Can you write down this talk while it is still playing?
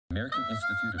American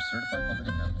Institute of Certified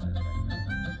Public Accountants.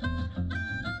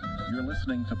 You're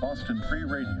listening to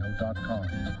BostonFreeRadio.com.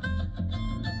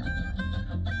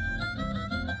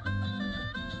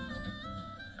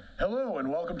 Hello and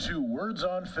welcome to Words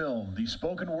on Film, the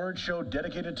spoken word show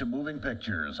dedicated to moving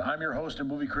pictures. I'm your host and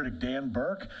movie critic Dan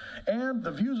Burke, and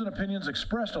the views and opinions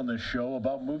expressed on this show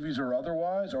about movies or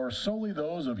otherwise are solely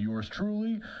those of yours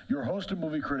truly, your host and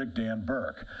movie critic Dan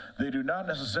Burke. They do not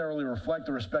necessarily reflect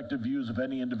the respective views of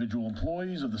any individual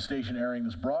employees of the station airing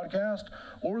this broadcast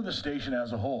or the station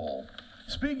as a whole.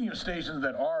 Speaking of stations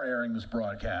that are airing this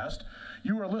broadcast,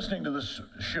 you are listening to this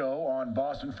show on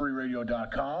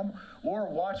BostonFreeRadio.com or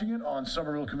watching it on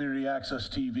Somerville Community Access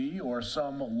TV or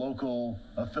some local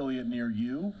affiliate near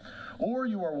you, or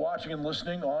you are watching and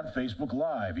listening on Facebook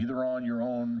Live, either on your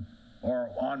own or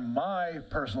on my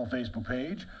personal Facebook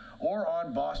page or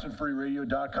on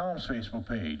BostonFreeRadio.com's Facebook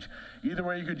page. Either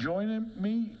way you could join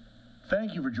me.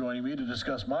 Thank you for joining me to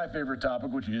discuss my favorite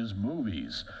topic, which is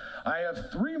movies. I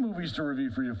have 3 movies to review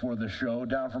for you for this show,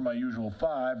 down from my usual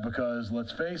 5, because,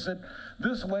 let's face it,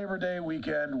 this Labor Day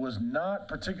weekend was not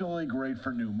particularly great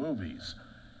for new movies.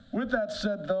 With that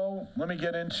said, though, let me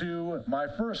get into my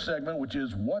first segment, which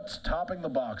is What's Topping the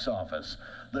Box Office?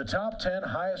 The top 10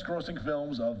 highest grossing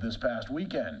films of this past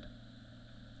weekend.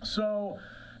 So,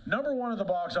 number 1 at the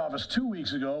box office 2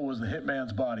 weeks ago was The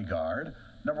Hitman's Bodyguard.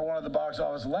 Number 1 at the box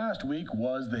office last week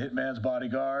was The Hitman's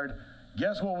Bodyguard.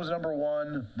 Guess what was number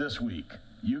 1 this week?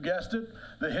 You guessed it,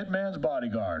 The Hitman's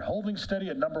Bodyguard, holding steady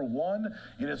at number 1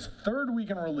 in its 3rd week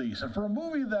in release. And for a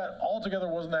movie that altogether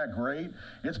wasn't that great,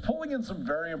 it's pulling in some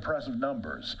very impressive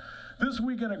numbers. This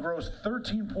weekend it grossed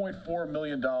 $13.4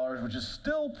 million, which is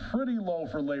still pretty low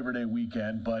for Labor Day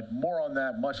weekend, but more on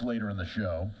that much later in the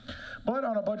show. But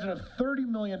on a budget of $30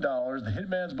 million, The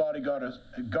Hitman's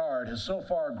Bodyguard has so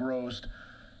far grossed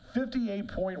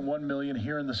 $58.1 million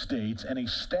here in the States and a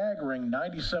staggering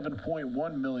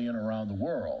 $97.1 million around the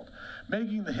world,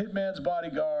 making The Hitman's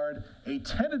Bodyguard a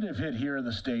tentative hit here in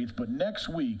the States, but next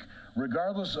week,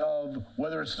 regardless of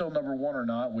whether it's still number 1 or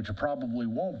not, which it probably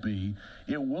won't be,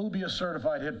 it will be a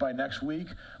certified hit by next week,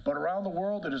 but around the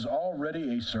world it is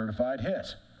already a certified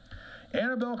hit.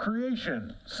 Annabelle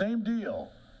Creation, same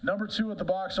deal. Number 2 at the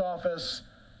box office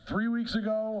 3 weeks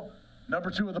ago,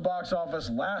 number 2 at the box office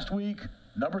last week,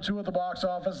 number 2 at the box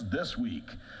office this week,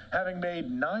 having made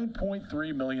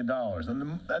 $9.3 million.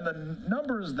 And the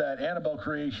numbers that Annabelle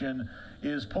Creation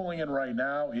is pulling in right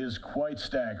now is quite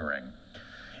staggering.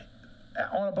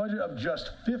 On a budget of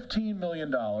just $15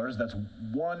 million, that's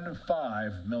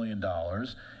 $15 million,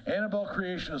 Annabelle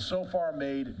Creation has so far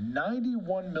made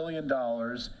 $91 million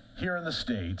here in the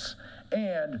States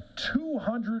and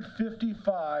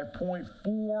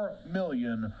 $255.4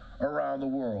 million around the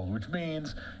world, which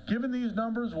means, given these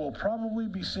numbers, we'll probably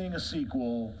be seeing a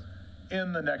sequel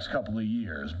in the next couple of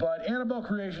years. But Annabelle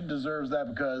Creation deserves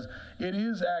that because it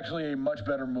is actually a much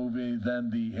better movie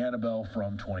than the Annabelle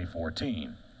from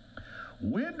 2014.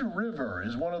 Wind River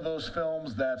is one of those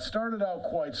films that started out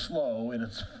quite slow when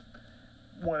it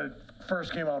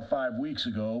first came out 5 weeks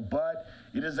ago, but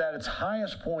it is at its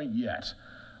highest point yet.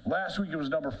 Last week it was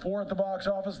number 4 at the box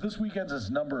office. This weekend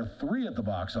it's number 3 at the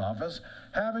box office,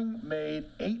 having made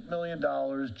 $8 million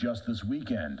just this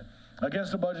weekend.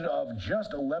 Against a budget of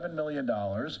just $11 million,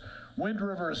 Wind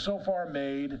River has so far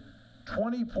made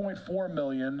 $20.4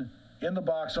 million in the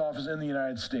box office in the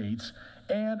United States,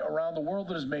 and around the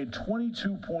world it has made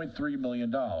 $22.3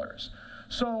 million.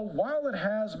 So while it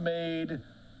has made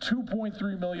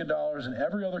 $2.3 million in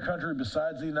every other country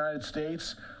besides the United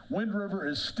States, Wind River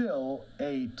is still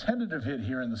a tentative hit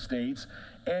here in the States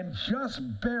and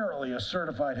just barely a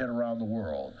certified hit around the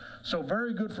world. So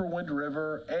very good for Wind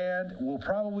River, and we'll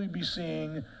probably be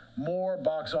seeing more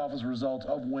box office results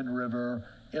of Wind River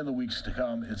in the weeks to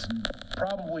come. It's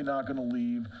probably not going to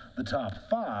leave the top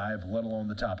 5, let alone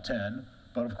the top 10,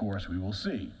 but of course we will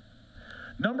see.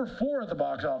 Number 4 at the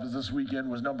box office this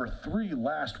weekend was number 3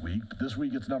 last week. This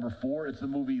week it's number 4. It's the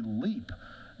movie Leap,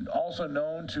 also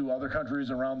known to other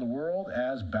countries around the world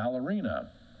as Ballerina.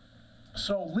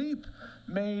 So Leap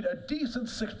made a decent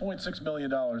 $6.6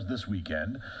 million this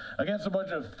weekend. Against a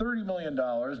budget of $30 million,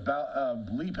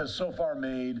 Leap has so far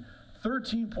made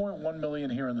 $13.1 million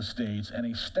here in the States and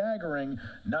a staggering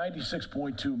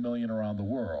 $96.2 million around the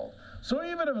world. So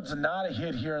even if it's not a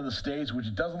hit here in the States, which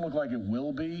it doesn't look like it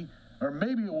will be, or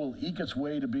maybe it will eke its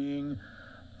way to being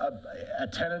a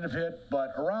tentative hit,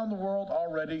 but around the world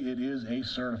already it is a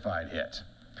certified hit.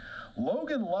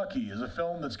 Logan Lucky is a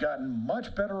film that's gotten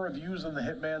much better reviews than The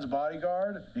Hitman's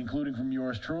Bodyguard, including from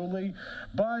yours truly,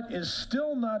 but is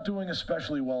still not doing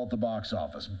especially well at the box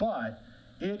office. But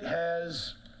it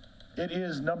has It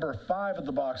is number 5 at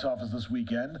the box office this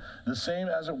weekend, the same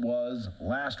as it was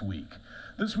last week.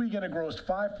 This weekend it grossed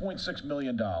 $5.6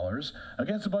 million.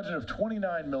 Against a budget of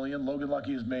 $29 million, Logan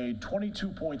Lucky has made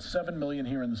 $22.7 million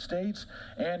here in the States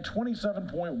and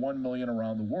 $27.1 million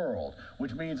around the world,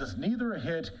 which means it's neither a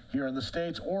hit here in the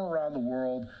States or around the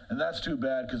world, and that's too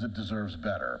bad because it deserves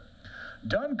better.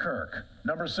 Dunkirk,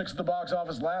 number 6 at the box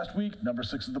office last week, number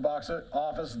 6 at the box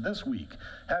office this week,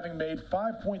 having made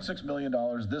 $5.6 million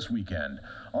this weekend.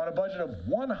 On a budget of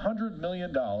 $100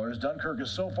 million, Dunkirk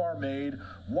has so far made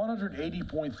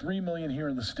 $180.3 million here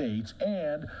in the States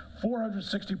and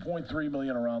 $460.3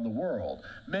 million around the world,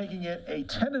 making it a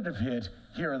tentative hit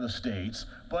here in the States,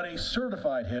 but a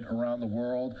certified hit around the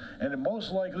world, and it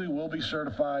most likely will be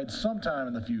certified sometime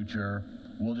in the future.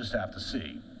 We'll just have to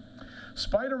see.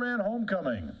 Spider-Man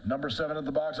Homecoming, number 7 at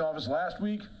the box office last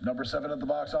week, number 7 at the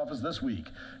box office this week,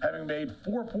 having made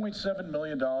 $4.7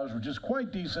 million, which is quite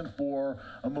decent for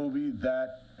a movie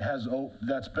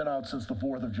that's been out since the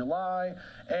 4th of July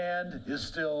and is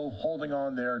still holding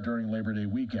on there during Labor Day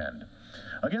weekend.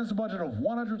 Against a budget of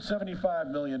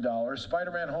 $175 million,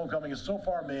 Spider-Man Homecoming has so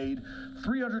far made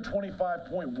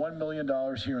 $325.1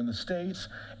 million here in the States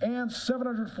and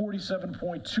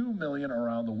 $747.2 million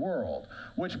around the world,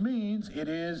 which means it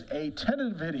is a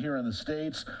tentative hit here in the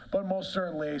States, but most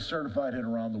certainly a certified hit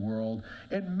around the world.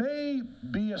 It may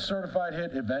be a certified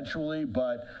hit eventually,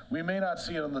 but we may not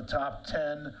see it in the top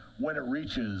 10 when it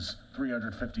reaches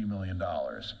 $350 million.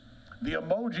 The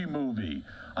Emoji Movie.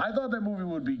 I thought that movie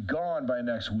would be gone by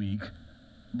last week.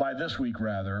 Last week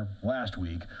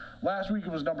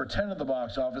it was number 10 at the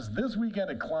box office. This weekend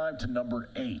it climbed to number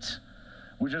 8,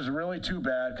 which is really too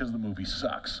bad because the movie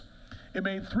sucks. It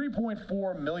made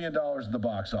 $3.4 million at the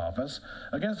box office.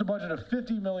 Against a budget of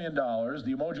 $50 million,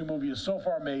 the Emoji Movie has so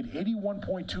far made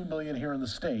 $81.2 million here in the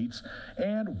States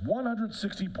and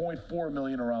 $160.4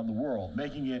 million around the world,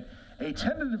 making it a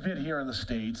tentative hit here in the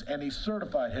States and a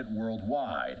certified hit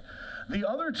worldwide. The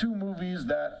other two movies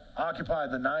that occupy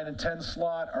the 9 and 10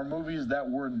 slot are movies that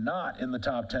were not in the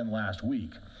top 10 last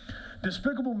week.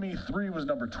 Despicable Me 3 was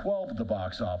number 12 at the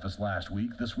box office last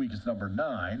week. This week it's number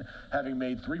 9, having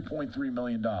made $3.3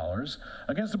 million.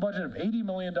 Against a budget of $80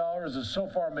 million, has so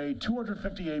far made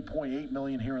 $258.8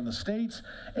 million here in the States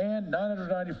and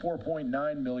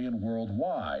 $994.9 million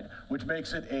worldwide, which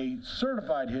makes it a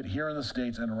certified hit here in the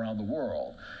States and around the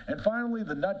world. And finally,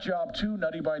 The Nut Job 2,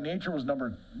 Nutty by Nature, was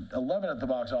number 11 at the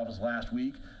box office last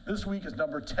week. This week is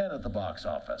number 10 at the box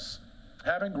office,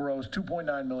 having grossed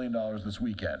 $2.9 million this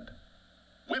weekend.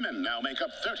 Women now make up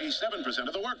 37%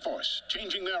 of the workforce,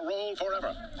 changing their role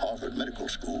forever. Harvard Medical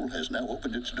School has now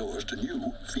opened its doors to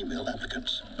new female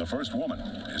applicants. The first woman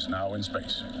is now in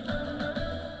space.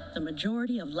 The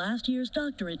majority of last year's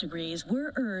doctorate degrees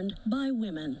were earned by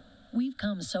women. We've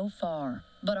come so far,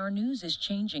 but our news is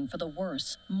changing for the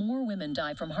worse. More women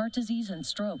die from heart disease and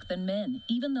stroke than men,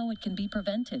 even though it can be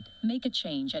prevented. Make a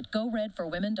change at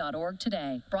GoRedForWomen.org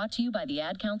today. Brought to you by the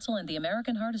Ad Council and the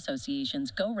American Heart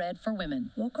Association's Go Red for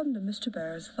Women. Welcome to Mr.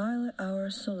 Bear's Violet Hour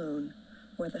Saloon,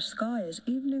 where the sky is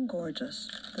evening gorgeous,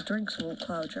 the drinks won't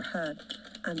cloud your head,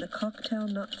 and the cocktail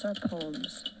nuts are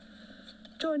poems.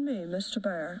 Join me, Mr.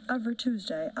 Bear, every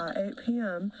Tuesday at 8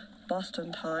 p.m.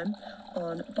 Boston time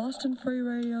on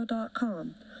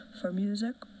bostonfreeradio.com for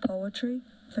music, poetry,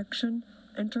 fiction,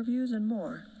 interviews, and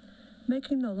more,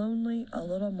 making the lonely a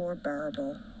little more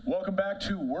bearable. Welcome back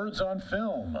to Words on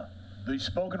Film, the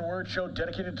spoken word show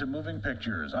dedicated to moving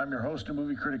pictures. I'm your host and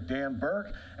movie critic, Dan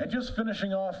Burke, and just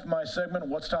finishing off my segment,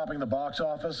 What's Topping the Box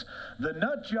Office, The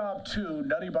Nut Job 2,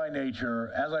 Nutty by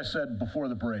Nature, as I said before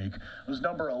the break, was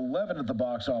number 11 at the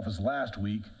box office last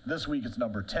week. This week it's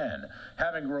number 10,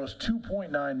 having grossed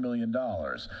 $2.9 million.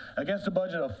 Against a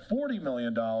budget of $40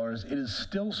 million, it is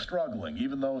still struggling,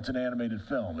 even though it's an animated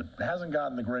film. It hasn't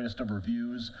gotten the greatest of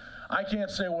reviews. I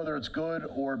can't say whether it's good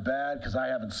or bad because I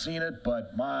haven't seen it,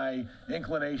 but my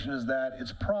inclination is that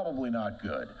it's probably not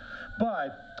good.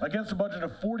 But against a budget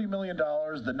of $40 million,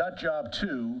 The Nut Job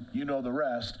 2, you know the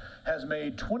rest, has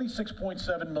made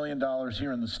 $26.7 million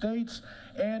here in the States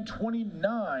and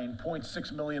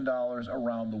 $29.6 million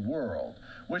around the world,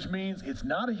 which means it's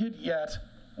not a hit yet,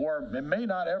 or it may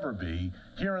not ever be,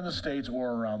 here in the States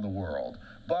or around the world.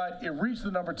 But it reached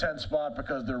the number 10 spot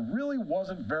because there really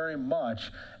wasn't very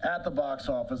much at the box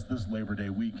office this Labor Day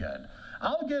weekend.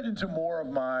 I'll get into more of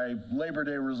my Labor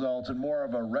Day results and more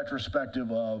of a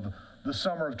retrospective of the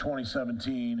summer of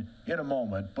 2017 in a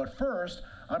moment. But first,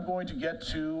 I'm going to get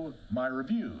to my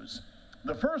reviews.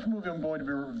 The first movie I'm going to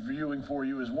be reviewing for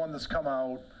you is one that's come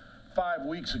out 5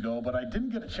 weeks ago, but I didn't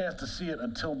get a chance to see it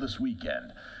until this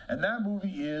weekend. And that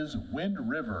movie is Wind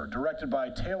River, directed by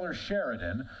Taylor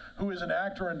Sheridan, who is an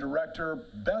actor and director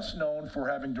best known for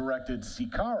having directed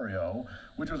Sicario,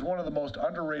 which was one of the most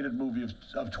underrated movies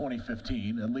of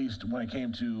 2015, at least when it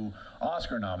came to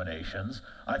Oscar nominations.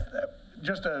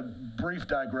 Just a brief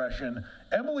digression,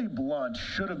 Emily Blunt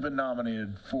should have been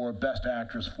nominated for Best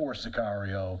Actress for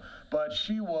Sicario, but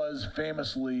she was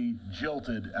famously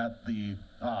jilted at the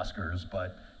Oscars,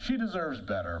 but she deserves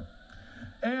better.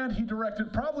 And he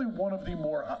directed probably one of the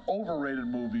more overrated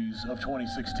movies of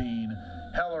 2016,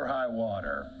 Hell or High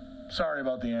Water. Sorry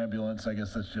about the ambulance. I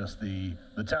guess that's just the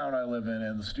town I live in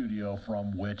and the studio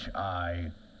from which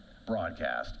I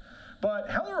broadcast.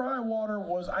 But Hell or High Water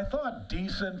was, I thought,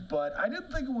 decent, but I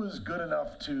didn't think it was good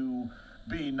enough to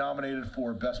be nominated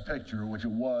for Best Picture, which it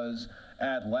was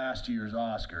at last year's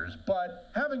Oscars. But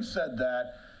having said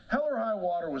that, Hell or High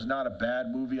Water was not a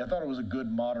bad movie. I thought it was a good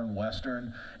modern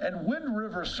Western. And Wind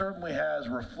River certainly has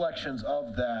reflections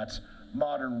of that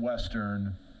modern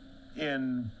Western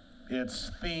in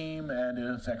its theme and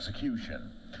in its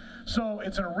execution. So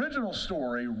it's an original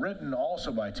story written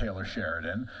also by Taylor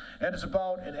Sheridan, and it's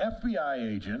about an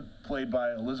FBI agent, played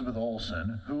by Elizabeth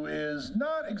Olsen, who is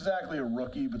not exactly a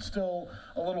rookie, but still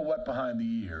a little wet behind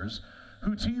the ears,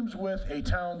 who teams with a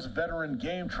town's veteran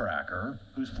game tracker,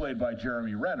 who's played by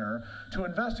Jeremy Renner, to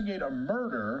investigate a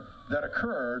murder that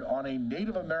occurred on a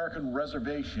Native American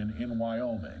reservation in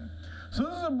Wyoming. So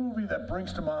this is a movie that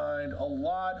brings to mind a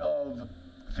lot of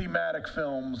thematic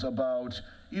films about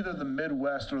either the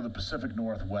Midwest or the Pacific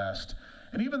Northwest.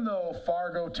 And even though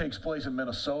Fargo takes place in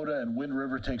Minnesota and Wind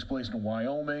River takes place in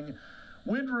Wyoming,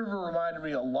 Wind River reminded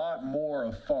me a lot more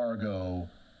of Fargo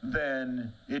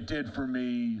than it did for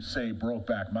me, say,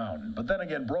 Brokeback Mountain. But then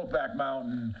again, Brokeback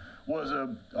Mountain was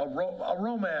a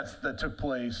romance that took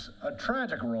place, a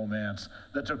tragic romance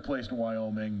that took place in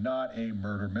Wyoming, not a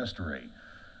murder mystery.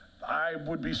 I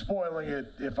would be spoiling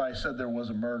it if I said there was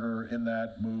a murder in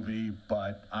that movie,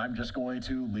 but I'm just going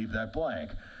to leave that blank.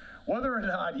 Whether or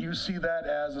not you see that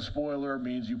as a spoiler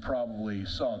means you probably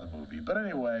saw the movie. But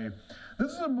anyway,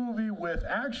 this is a movie with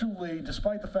actually,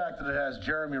 despite the fact that it has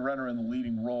Jeremy Renner in the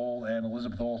leading role and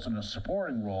Elizabeth Olsen in a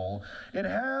supporting role, it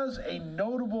has a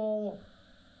notable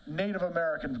Native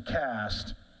American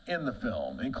cast in the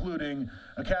film, including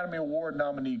Academy Award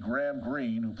nominee Graham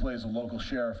Greene, who plays a local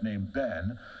sheriff named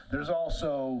Ben. There's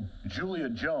also Julia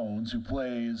Jones, who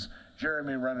plays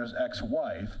Jeremy Renner's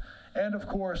ex-wife. And of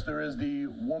course, there is the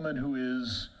woman who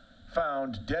is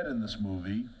found dead in this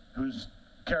movie, whose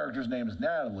character's name is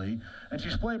Natalie, and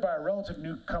she's played by a relative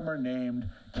newcomer named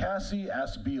Cassie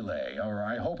Asbille, or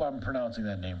I hope I'm pronouncing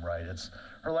that name right.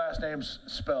 Her last name's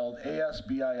spelled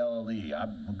A-S-B-I-L-L-E.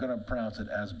 I'm going to pronounce it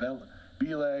Asbille.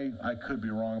 I could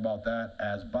be wrong about that.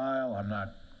 Asbille, I'm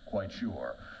not quite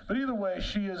sure. But either way,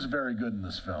 she is very good in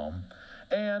this film.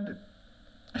 And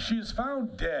she is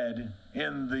found dead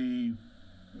in the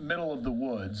middle of the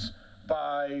woods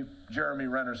by Jeremy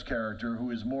Renner's character,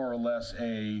 who is more or less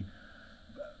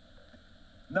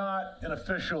not an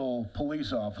official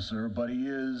police officer, but he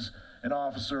is an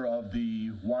officer of the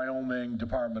Wyoming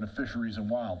Department of Fisheries and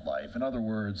Wildlife. In other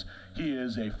words, he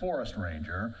is a forest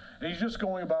ranger, and he's just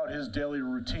going about his daily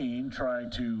routine trying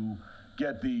to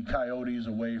get the coyotes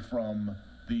away from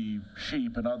the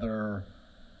sheep and other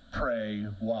prey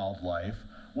wildlife,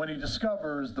 when he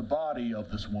discovers the body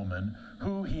of this woman,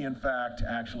 who he in fact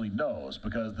actually knows,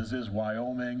 because this is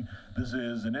Wyoming, this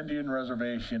is an Indian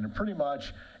reservation, and pretty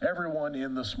much everyone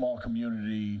in the small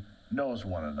community knows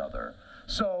one another.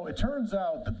 So it turns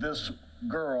out that this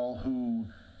girl who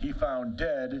he found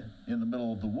dead in the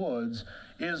middle of the woods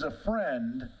is a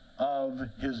friend of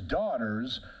his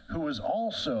daughter's, who was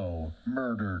also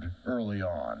murdered early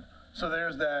on. So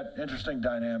there's that interesting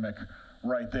dynamic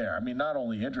right there. I mean, not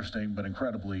only interesting, but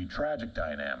incredibly tragic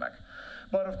dynamic.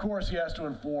 But of course, he has to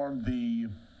inform the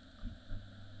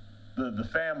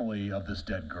family of this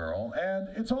dead girl, and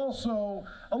it's also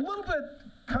a little bit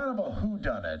kind of a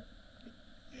whodunit.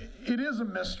 It is a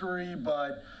mystery,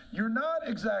 but you're not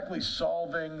exactly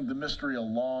solving the mystery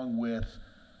along with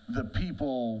the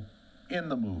people in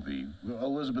the movie,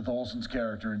 Elizabeth Olsen's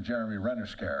character and Jeremy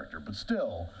Renner's character, but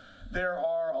still, there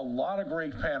are a lot of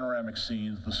great panoramic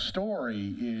scenes. The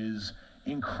story is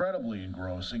incredibly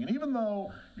engrossing, and even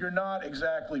though you're not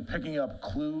exactly picking up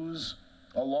clues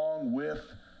along with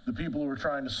the people who are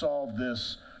trying to solve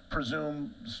this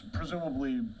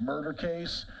presumably murder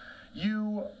case,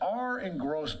 you are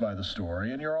engrossed by the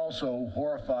story, and you're also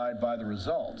horrified by the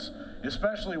results,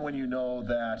 especially when you know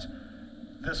that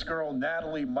this girl,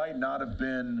 Natalie, might not have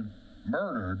been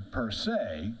murdered per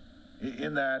se,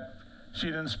 in that she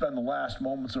didn't spend the last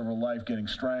moments of her life getting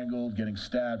strangled, getting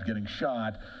stabbed, getting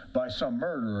shot by some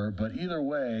murderer, but either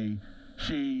way,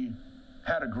 she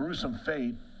had a gruesome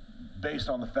fate based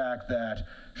on the fact that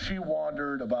she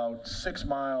wandered about 6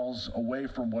 miles away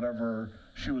from whatever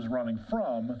she was running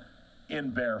from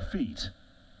in bare feet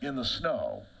in the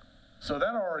snow. So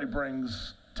that already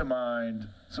brings to mind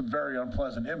some very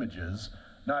unpleasant images.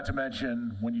 Not to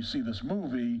mention, when you see this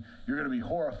movie, you're going to be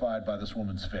horrified by this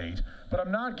woman's fate. But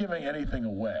I'm not giving anything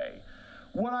away.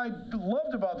 What I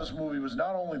loved about this movie was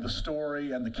not only the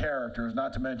story and the characters,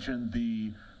 not to mention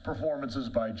the performances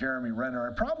by Jeremy Renner,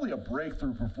 and probably a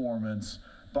breakthrough performance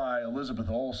by Elizabeth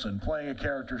Olsen, playing a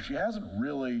character she hasn't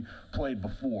really played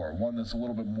before, one that's a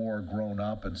little bit more grown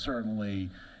up, and certainly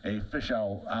a fish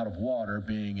out of water,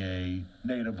 being a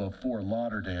native of Fort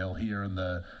Lauderdale here in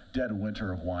the dead of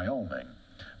winter of Wyoming.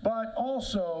 But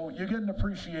also, you get an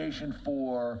appreciation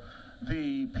for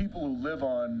the people who live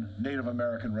on Native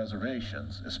American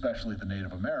reservations, especially the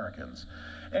Native Americans.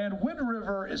 And Wind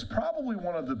River is probably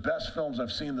one of the best films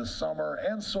I've seen this summer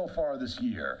and so far this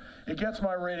year. It gets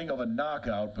my rating of a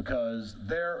knockout because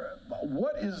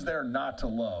what is there not to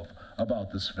love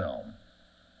about this film?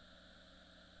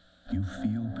 You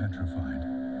feel petrified.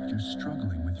 You're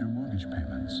struggling with your mortgage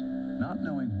payments, not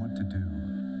knowing what to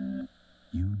do.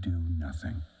 You do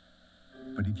nothing.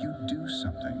 But if you do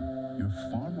something, you're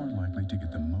far more likely to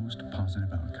get the most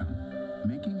positive outcome.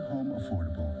 Making Home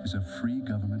Affordable is a free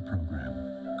government program.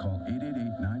 Call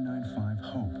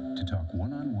 888-995-HOPE to talk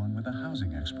one-on-one with a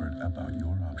housing expert about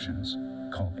your options.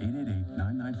 Call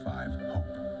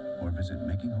 888-995-HOPE or visit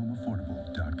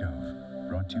makinghomeaffordable.gov.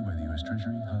 Brought to you by the U.S.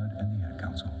 Treasury, HUD, and the Ad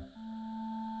Council.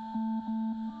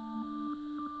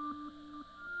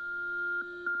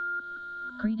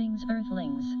 Greetings,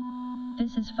 Earthlings.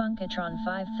 This is Funkatron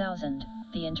 5000,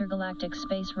 the intergalactic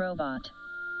space robot.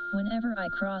 Whenever I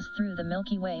cross through the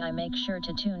Milky Way, I make sure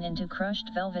to tune into Crushed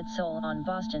Velvet Soul on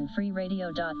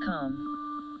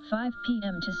BostonFreeRadio.com. 5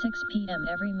 p.m. to 6 p.m.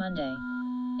 every Monday.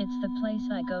 It's the place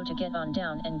I go to get on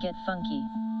down and get funky.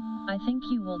 I think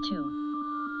you will too.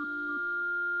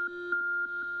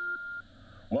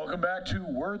 Welcome back to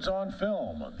Words on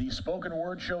Film, the spoken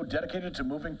word show dedicated to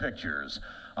moving pictures.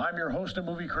 I'm your host and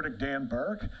movie critic, Dan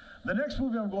Burke. The next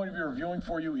movie I'm going to be reviewing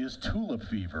for you is Tulip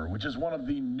Fever, which is one of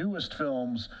the newest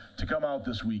films to come out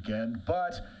this weekend,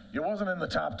 but it wasn't in the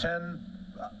top 10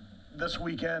 this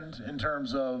weekend in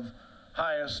terms of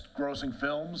highest grossing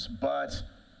films, but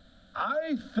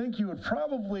I think you would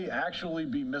probably actually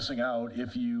be missing out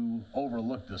if you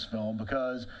overlooked this film,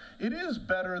 because it is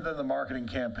better than the marketing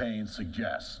campaign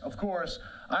suggests. Of course,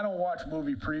 I don't watch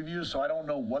movie previews, so I don't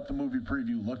know what the movie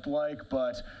preview looked like,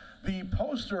 but the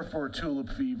poster for Tulip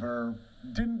Fever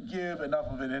didn't give enough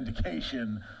of an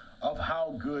indication of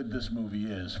how good this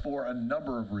movie is for a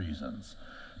number of reasons.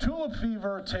 Tulip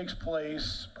Fever takes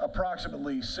place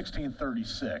approximately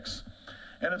 1636.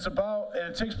 And it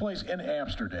takes place in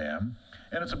Amsterdam,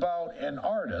 and it's about an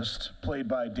artist, played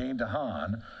by Dane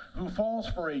DeHaan, who falls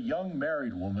for a young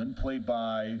married woman, played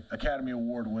by Academy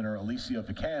Award winner Alicia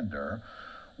Vikander,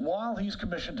 while he's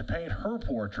commissioned to paint her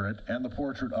portrait and the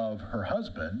portrait of her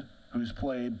husband, who's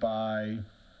played by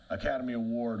Academy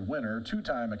Award winner,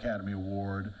 two-time Academy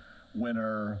Award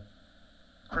winner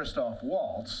Christoph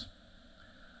Waltz,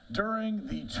 during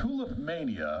the Tulip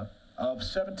Mania of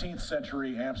 17th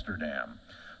century Amsterdam.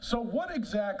 So what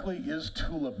exactly is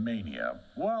Tulip Mania?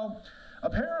 Well,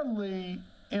 apparently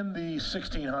in the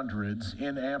 1600s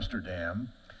in Amsterdam,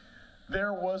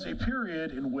 there was a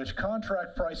period in which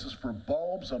contract prices for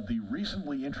bulbs of the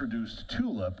recently introduced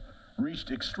tulip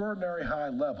reached extraordinary high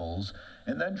levels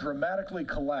and then dramatically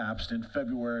collapsed in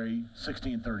February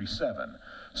 1637.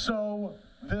 So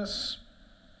this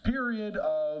period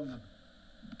of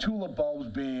tulip bulbs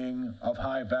being of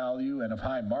high value and of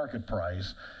high market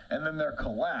price, and then their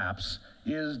collapse,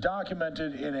 is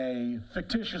documented in a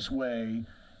fictitious way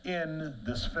in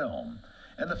this film.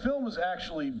 And the film is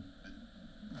actually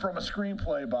from a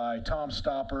screenplay by Tom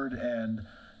Stoppard and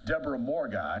Deborah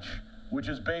Morgach, which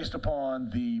is based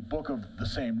upon the book of the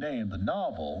same name, the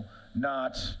novel,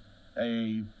 not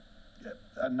a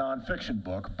nonfiction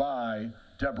book by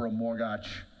Deborah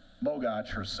Morgach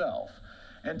herself.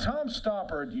 And Tom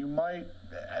Stoppard,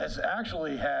 has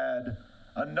actually had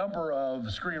a number of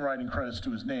screenwriting credits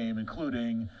to his name,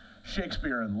 including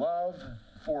Shakespeare in Love,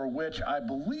 for which I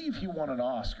believe he won an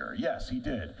Oscar. Yes, he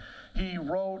did. He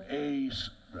won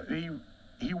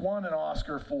an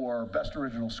Oscar for Best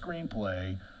Original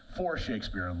Screenplay for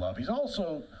Shakespeare in Love. He's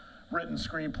also written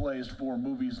screenplays for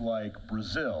movies like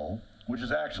Brazil, which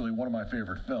is actually one of my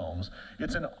favorite films.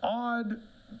 It's an odd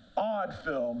odd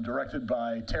film directed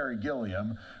by Terry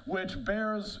Gilliam, which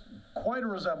bears quite a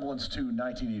resemblance to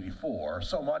 1984,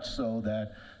 so much so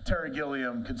that Terry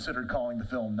Gilliam considered calling the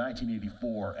film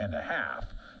 1984 and a half.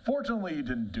 Fortunately, he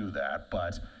didn't do that,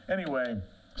 but anyway,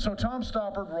 so Tom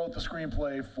Stoppard wrote the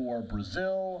screenplay for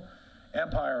Brazil,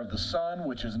 Empire of the Sun,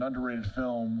 which is an underrated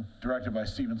film directed by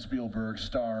Steven Spielberg,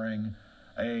 starring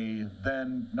a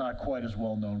then not quite as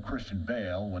well-known Christian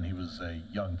Bale when he was a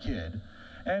young kid.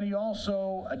 And he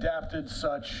also adapted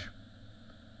such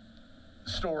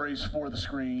stories for the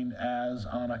screen as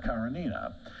Anna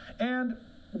Karenina. And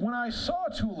when I saw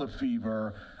Tulip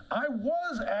Fever, I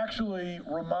was actually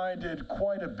reminded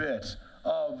quite a bit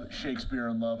of Shakespeare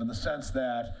in Love in the sense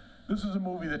that this is a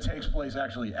movie that takes place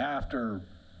actually after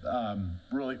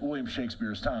really William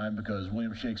Shakespeare's time, because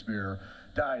William Shakespeare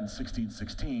died in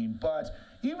 1616. But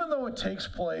even though it takes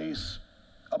place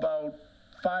about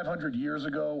 500 years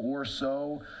ago or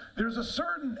so, there's a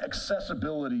certain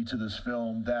accessibility to this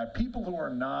film that people who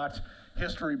are not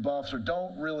history buffs or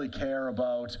don't really care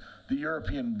about the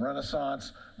European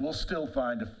Renaissance will still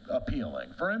find appealing.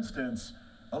 For instance,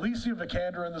 Alicia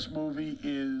Vikander in this movie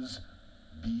is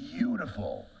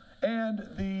beautiful, and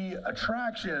the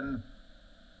attraction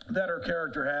that her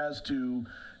character has to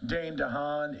Dane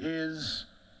DeHaan is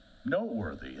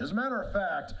noteworthy. As a matter of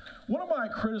fact, one of my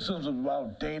criticisms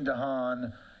about Dane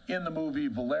DeHaan in the movie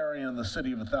Valerian and the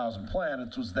City of a Thousand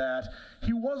Planets was that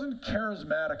he wasn't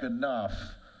charismatic enough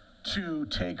to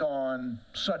take on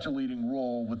such a leading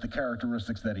role with the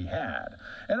characteristics that he had.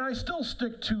 And I still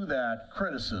stick to that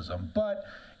criticism. But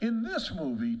in this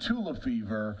movie, Tulip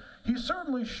Fever, he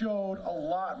certainly showed a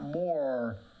lot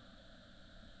more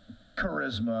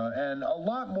charisma and a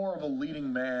lot more of a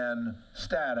leading man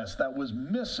status that was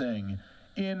missing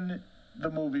in the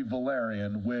movie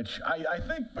Valerian, which I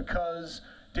think because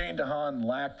Dane DeHaan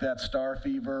lacked that star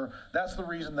fever, that's the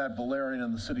reason that Valerian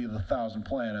and the City of the Thousand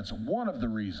Planets, one of the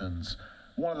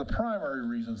primary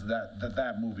reasons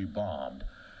that movie bombed.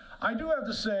 I do have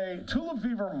to say, Tulip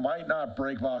Fever might not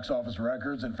break box office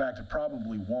records. In fact, it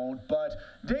probably won't. But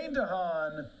Dane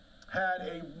DeHaan had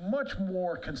a much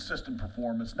more consistent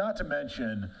performance, not to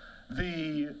mention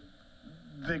the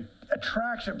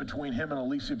attraction between him and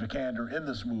Alicia Vikander in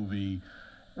this movie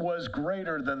was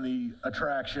greater than the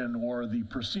attraction or the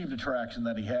perceived attraction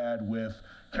that he had with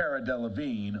Cara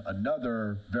Delevingne,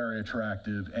 another very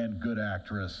attractive and good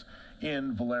actress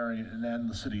in Valerian and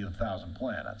the City of a Thousand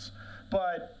Planets.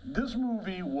 But this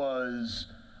movie was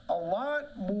a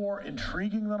lot more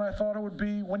intriguing than I thought it would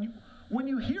be. When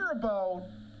you hear about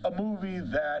a movie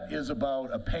that is about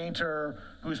a painter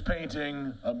who's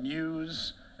painting a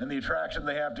muse and the attraction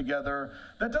they have together,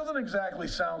 that doesn't exactly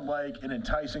sound like an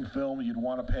enticing film you'd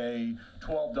want to pay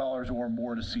 $12 or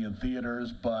more to see in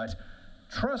theaters. But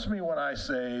trust me when I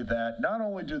say that not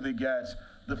only do they get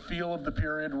the feel of the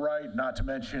period right, not to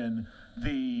mention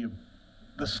the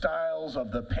styles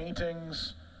of the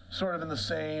paintings sort of in the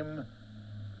same,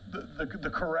 the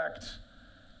correct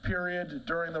period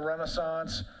during the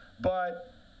Renaissance, but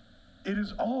it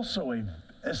is also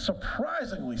a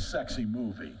surprisingly sexy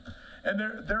movie. And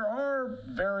there are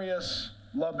various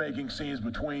lovemaking scenes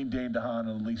between Dane DeHaan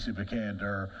and Alicia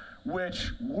Vikander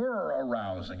which were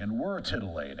arousing and were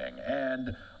titillating.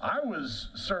 And I was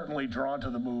certainly drawn to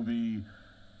the movie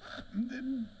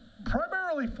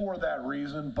primarily for that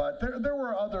reason, but there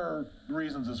were other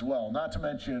reasons as well, not to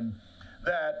mention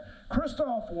that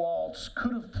Christoph Waltz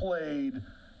could have played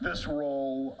this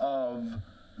role of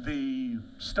the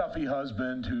stuffy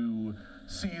husband who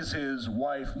sees his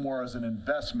wife more as an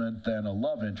investment than a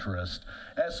love interest,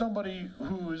 as somebody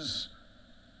who's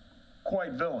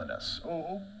quite villainous,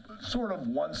 sort of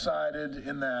one-sided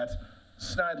in that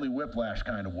Snidely Whiplash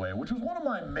kind of way, which was one of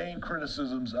my main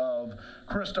criticisms of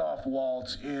Christoph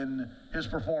Waltz in his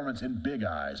performance in Big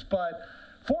Eyes. But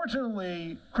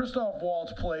fortunately, Christoph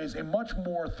Waltz plays a much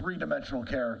more three-dimensional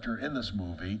character in this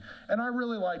movie, and I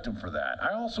really liked him for that.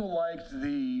 I also liked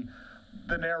the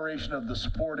narration of the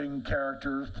supporting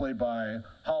characters played by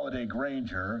Holiday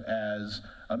Granger as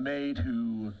a maid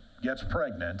who gets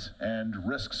pregnant and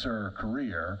risks her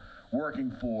career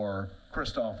working for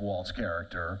Christoph Waltz's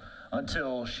character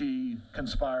until she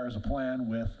conspires a plan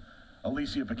with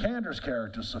Alicia Vikander's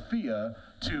character, Sophia,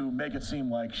 to make it seem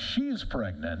like she's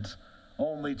pregnant,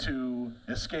 only to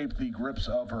escape the grips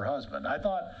of her husband. I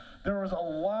thought there was a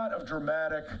lot of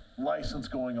dramatic license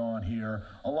going on here.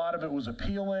 A lot of it was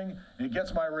appealing. It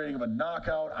gets my rating of a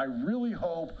knockout. I really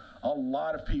hope a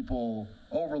lot of people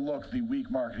overlook the weak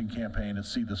marketing campaign and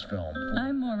see this film.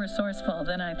 I'm more resourceful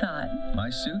than I thought. My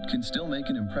suit can still make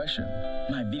an impression.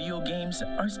 My video games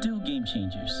are still game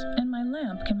changers. And my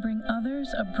lamp can bring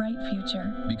others a bright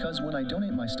future. Because when I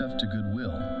donate my stuff to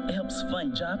Goodwill, it helps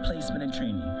fund job placement and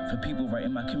training for people right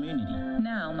in my community.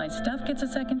 Now my stuff gets a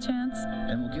second chance.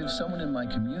 And will give someone in my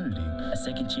community a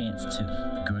second chance too.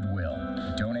 Goodwill.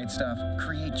 Donate stuff,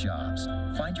 create jobs.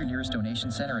 Find your nearest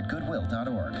donation center at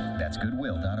goodwill.org. That's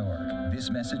goodwill.org. This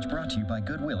message brought to you by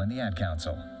Goodwill and the Ad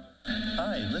Council.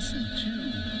 Hi, listen to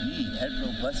me, Ed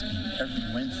Robleski,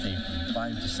 every Wednesday from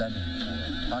 5 to 7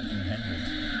 for Talking Hendrix,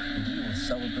 where we will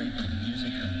celebrate the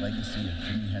music and legacy of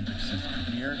Jimi Hendrix's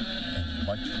career and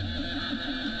much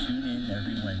more. Tune in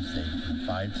every Wednesday from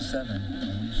 5 to 7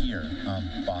 only here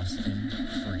on Boston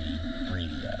Free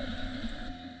Radio.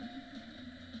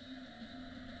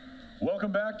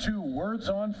 Welcome back to Words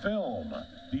on Film,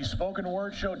 the spoken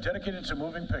word show dedicated to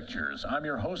moving pictures. I'm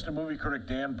your host and movie critic,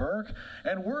 Dan Burke,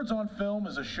 and Words on Film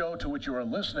is a show to which you are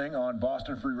listening on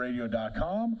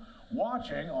bostonfreeradio.com,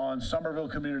 watching on Somerville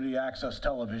Community Access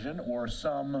Television or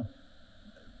some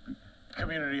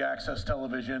community access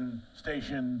television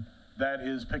station that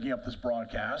is picking up this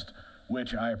broadcast,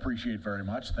 which I appreciate very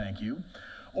much. Thank you.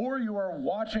 Or you are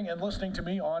watching and listening to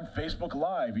me on Facebook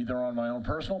Live, either on my own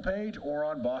personal page or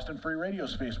on Boston Free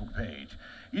Radio's Facebook page.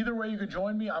 Either way you could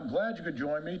join me. I'm glad you could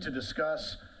join me to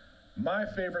discuss my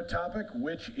favorite topic,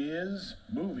 which is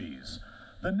movies.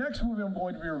 The next movie I'm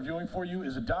going to be reviewing for you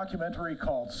is a documentary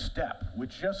called Step,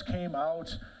 which just came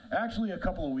out actually a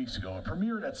couple of weeks ago. It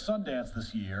premiered at Sundance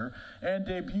this year and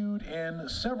debuted in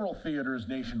several theaters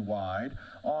nationwide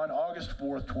on August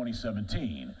 4th,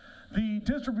 2017. The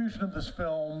distribution of this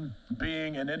film,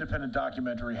 being an independent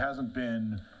documentary, hasn't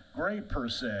been great per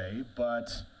se,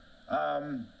 but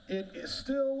it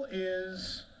still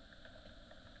is.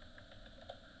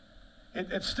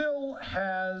 It still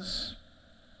has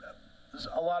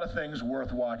a lot of things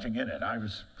worth watching in it. I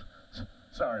was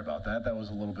sorry about that. That was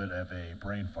a little bit of a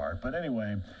brain fart. But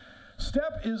anyway,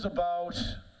 Step is about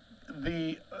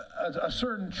a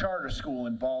certain charter school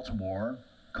in Baltimore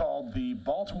called the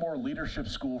Baltimore Leadership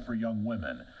School for Young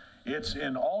Women. It's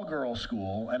an all-girls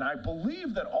school, and I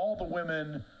believe that all the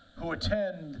women who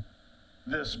attend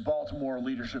this Baltimore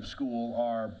Leadership School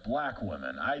are black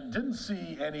women. I didn't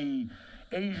see any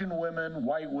Asian women,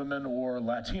 white women, or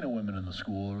Latina women in the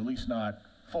school, or at least not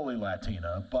fully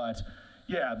Latina. But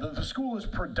yeah, the school is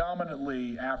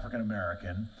predominantly African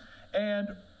American.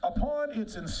 And upon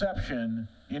its inception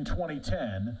in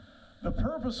 2010, the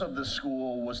purpose of this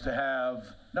school was to have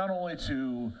not only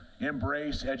to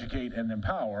embrace, educate, and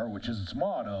empower, which is its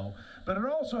motto, but it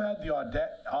also had the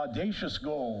audacious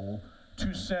goal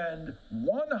to send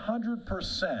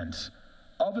 100%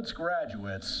 of its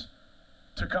graduates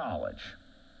to college.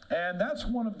 And that's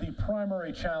one of the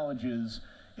primary challenges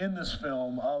in this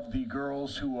film of the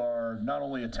girls who are not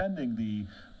only attending the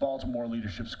Baltimore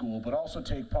Leadership School, but also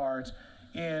take part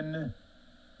in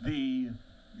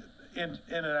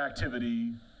an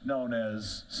activity known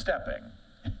as stepping.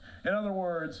 In other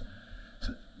words,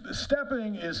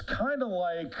 stepping is kind of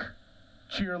like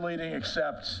cheerleading,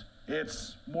 except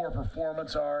it's more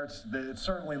performance arts. It's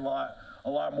certainly a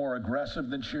lot more aggressive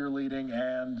than cheerleading,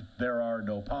 and there are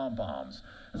no pom-poms.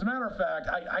 As a matter of fact,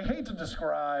 I hate to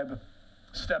describe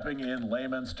stepping in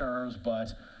layman's terms,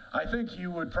 but I think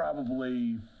you would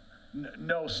probably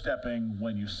know stepping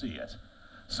when you see it.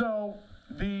 So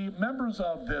the members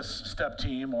of this step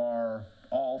team are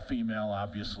all female,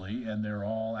 obviously, and they're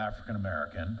all African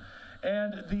American.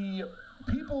 And the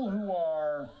people who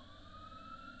are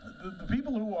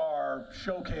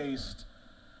showcased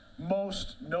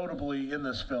most notably in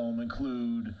this film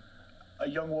include a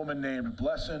young woman named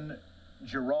Blessin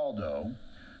Giraldo,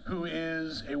 who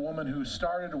is a woman who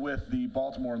started with the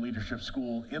Baltimore Leadership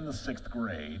School in the 6th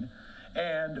grade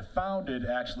and founded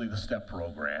actually the STEP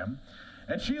program.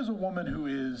 And she is a woman who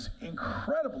is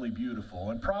incredibly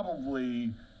beautiful and probably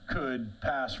could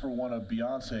pass for one of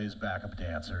Beyonce's backup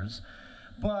dancers.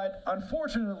 But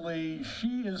unfortunately,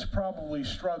 she is probably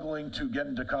struggling to get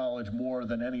into college more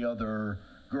than any other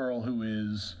girl who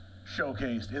is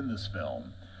showcased in this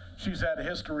film. She's had a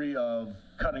history of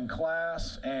cutting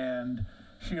class, and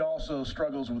she also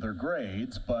struggles with her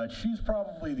grades, but she's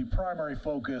probably the primary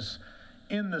focus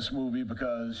in this movie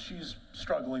because she's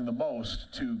struggling the most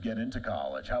to get into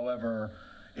college. However,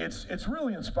 it's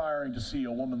really inspiring to see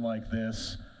a woman like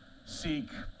this seek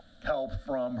help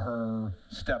from her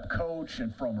step coach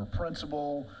and from her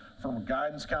principal, from her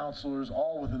guidance counselors,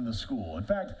 all within the school. In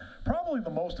fact, probably the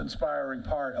most inspiring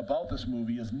part about this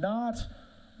movie is not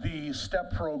the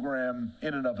STEP program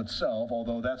in and of itself,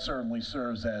 although that certainly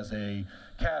serves as a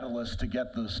catalyst to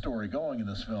get the story going in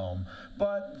this film,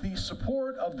 but the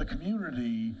support of the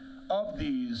community of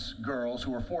these girls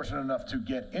who are fortunate enough to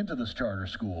get into this charter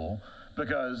school,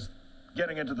 because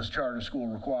getting into this charter school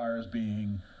requires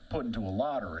being put into a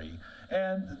lottery,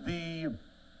 and the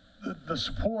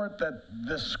support that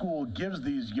this school gives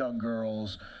these young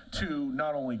girls to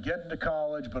not only get into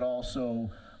college, but also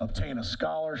obtain a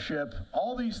scholarship.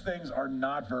 All these things are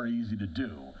not very easy to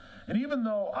do. And even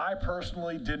though I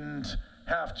personally didn't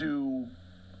have to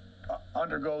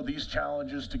undergo these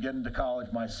challenges to get into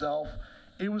college myself,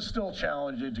 it was still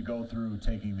challenging to go through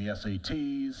taking the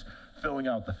SATs, filling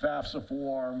out the FAFSA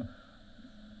form,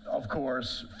 of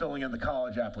course, filling in the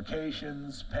college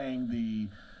applications, paying the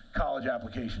college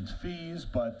applications fees.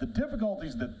 But the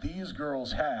difficulties that these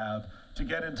girls have to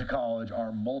get into college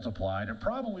are multiplied, and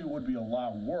probably would be a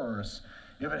lot worse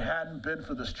if it hadn't been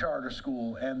for this charter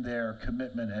school and their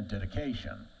commitment and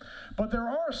dedication. But there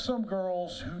are some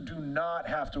girls who do not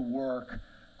have to work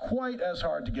quite as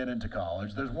hard to get into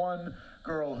college. There's one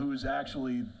girl who's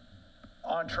actually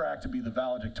on track to be the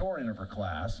valedictorian of her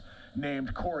class,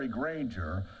 named Corey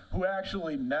Granger, who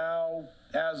actually now,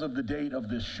 as of the date of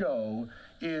this show,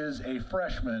 is a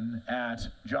freshman at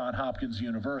Johns Hopkins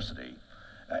University.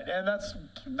 And that's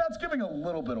giving a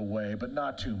little bit away, but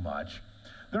not too much.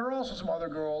 There are also some other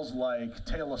girls like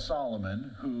Taylor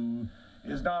Solomon, who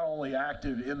is not only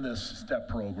active in this STEP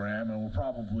program and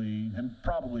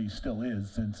probably still is,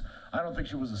 since I don't think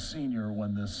she was a senior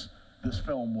when this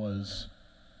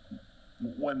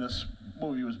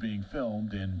movie was being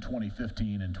filmed in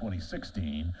 2015 and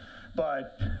 2016,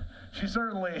 but she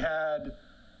certainly had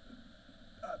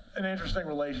an interesting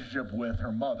relationship with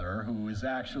her mother, who is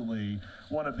actually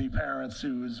one of the parents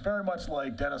who is very much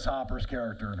like Dennis Hopper's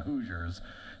character in Hoosiers.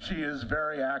 She is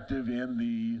very active in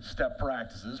the STEP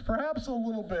practices, perhaps a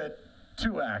little bit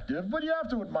too active, but you have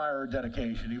to admire her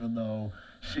dedication, even though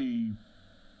she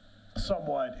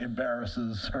somewhat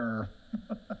embarrasses her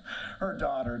her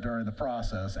daughter during the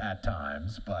process at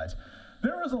times. But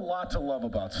there is a lot to love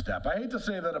about STEP. I hate to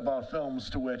say that about films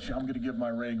to which I'm going to give my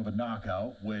rating of a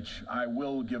knockout, which I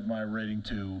will give my rating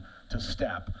to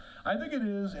STEP. I think it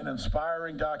is an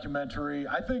inspiring documentary.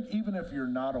 I think even if you're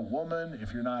not a woman,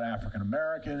 if you're not African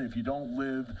American, if you don't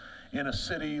live in a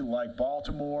city like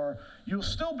Baltimore, you'll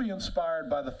still be inspired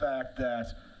by the fact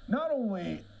that not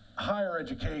only higher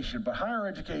education, but higher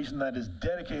education that is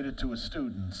dedicated to its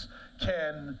students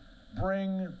can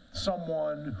bring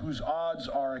someone whose odds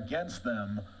are against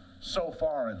them so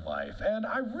far in life. And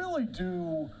I really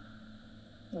do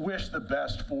wish the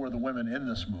best for the women in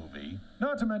this movie,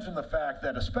 not to mention the fact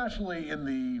that especially in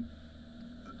the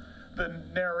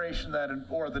narration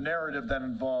or the narrative that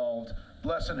involved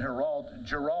Bless and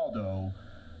Geraldo,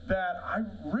 that I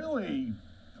really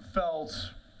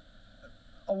felt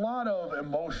a lot of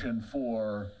emotion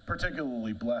for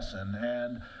particularly Blessin,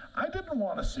 and I didn't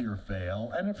want to see her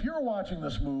fail. And if you're watching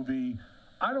this movie,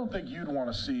 I don't think you'd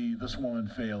want to see this woman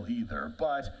fail either.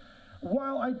 But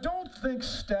while I don't think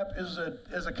STEP is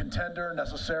a contender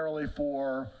necessarily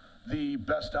for the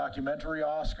Best Documentary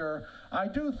Oscar, I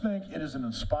do think it is an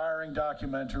inspiring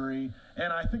documentary,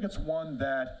 and I think it's one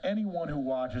that anyone who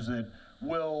watches it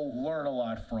will learn a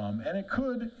lot from, and it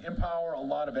could empower a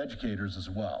lot of educators as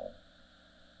well.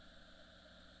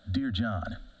 Dear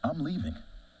John, I'm leaving.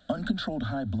 Uncontrolled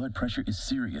high blood pressure is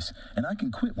serious, and I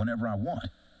can quit whenever I want.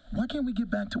 Why can't we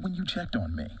get back to when you checked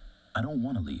on me? I don't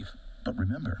want to leave, but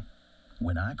remember,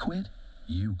 when I quit,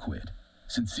 you quit.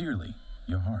 Sincerely,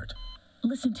 your heart.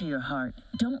 Listen to your heart.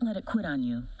 Don't let it quit on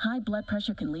you. High blood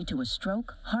pressure can lead to a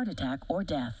stroke, heart attack, or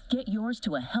death. Get yours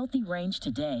to a healthy range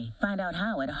today. Find out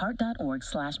how at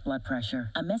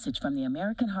heart.org/bloodpressure. A message from the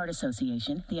American Heart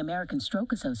Association, the American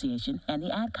Stroke Association, and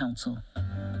the Ad Council.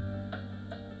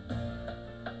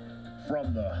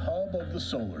 From the hub of the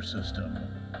solar system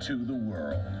to the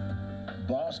world,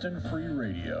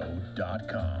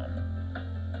 BostonFreeRadio.com.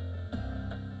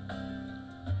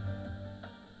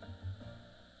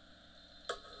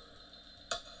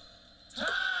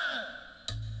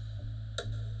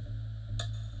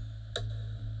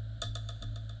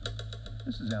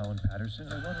 This is Alan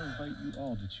Patterson. I want to invite you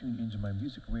all to tune into my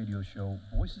music radio show,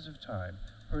 Voices of Time,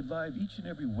 heard live each and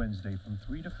every Wednesday from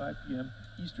 3 to 5 p.m.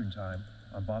 Eastern Time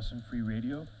on Boston Free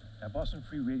Radio at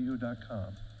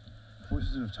bostonfreeradio.com.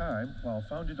 Voices of Time, while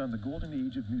founded on the golden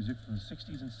age of music from the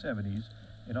 60s and 70s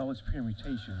and all its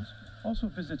permutations, also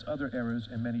visits other eras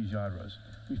and many genres.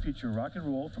 We feature rock and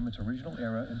roll from its original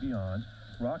era and beyond,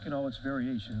 rock in all its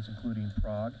variations including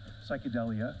prog,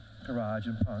 psychedelia, garage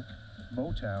and punk,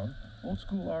 Motown, old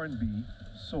school R&B,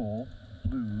 soul,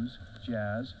 blues,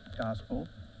 jazz, gospel,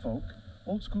 folk,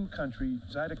 old school country,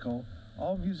 zydeco,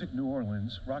 all music New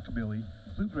Orleans, rockabilly,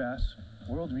 bluegrass,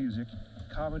 world music,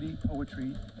 comedy,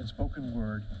 poetry, and spoken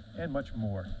word, and much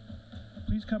more.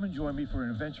 Please come and join me for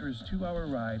an adventurous 2-hour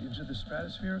ride into the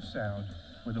stratosphere of sound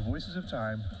where the voices of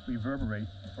time reverberate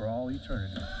for all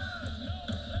eternity.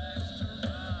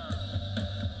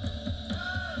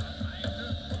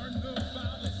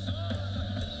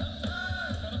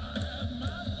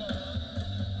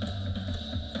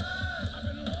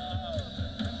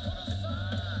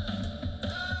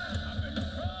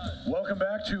 Welcome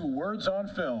back to Words on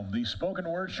Film, the spoken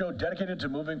word show dedicated to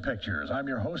moving pictures. I'm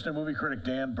your host and movie critic,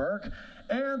 Dan Burke,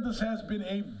 and this has been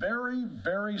a very,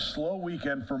 very slow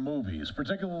weekend for movies,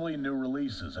 particularly new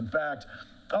releases. In fact,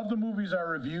 of the movies I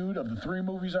reviewed, of the 3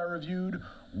 movies I reviewed,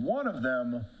 one of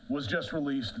them was just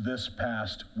released this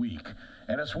past week.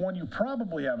 And it's one you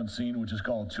probably haven't seen, which is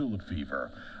called Tulip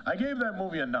Fever. I gave that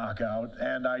movie a knockout,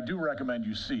 and I do recommend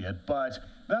you see it, but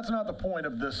that's not the point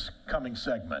of this coming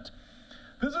segment.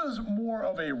 This is more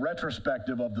of a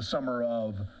retrospective of the summer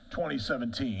of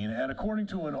 2017, and according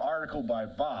to an article by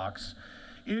Vox,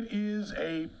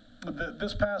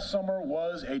 this past summer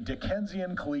was a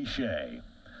Dickensian cliche.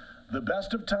 The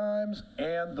best of times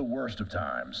and the worst of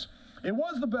times. It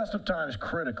was the best of times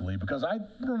critically, because I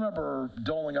remember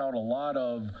doling out a lot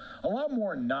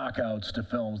more knockouts to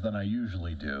films than I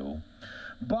usually do.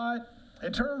 But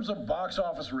in terms of box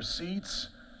office receipts,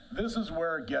 this is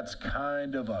where it gets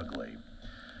kind of ugly.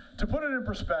 To put it in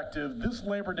perspective, this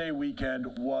Labor Day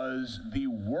weekend was the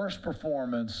worst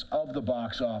performance of the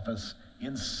box office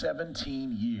in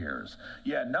 17 years.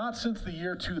 Yeah, not since the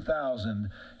year 2000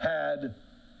 had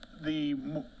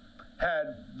the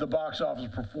box office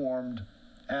performed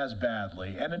as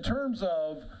badly. And in terms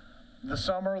of the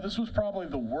summer, this was probably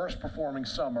the worst performing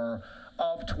summer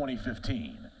of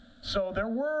 2015. So there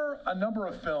were a number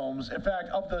of films. In fact,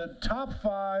 of the top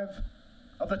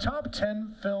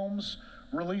 10 films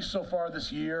released so far this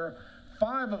year,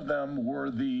 5 of them were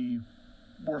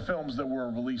films that were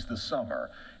released this summer.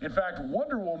 In fact,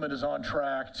 Wonder Woman is on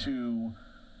track to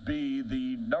be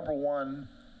the #1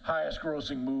 highest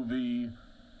grossing movie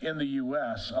in the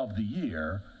U.S. of the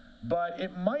year, but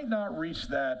it might not reach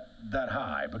that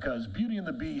high, because Beauty and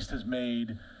the Beast has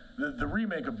made, the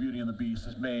remake of Beauty and the Beast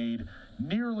has made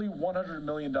nearly $100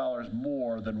 million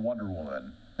more than Wonder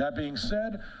Woman. That being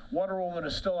said, Wonder Woman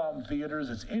is still out in theaters.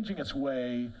 It's inching its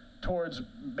way towards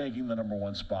making the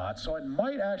 #1 spot, so it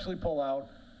might actually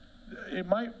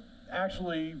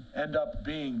end up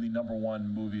being the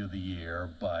 #1 movie of the year,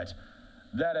 but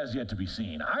that has yet to be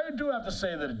seen. I do have to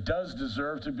say that it does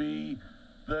deserve to be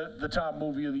the top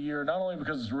movie of the year, not only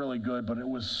because it's really good, but it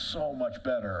was so much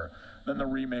better than the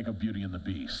remake of Beauty and the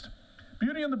Beast.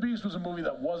 Beauty and the Beast was a movie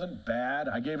that wasn't bad.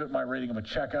 I gave it my rating of a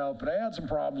checkout, but I had some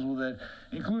problems with it,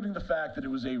 including the fact that it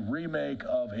was a remake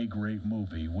of a great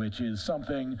movie, which is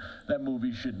something that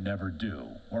movies should never do.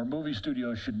 Or movie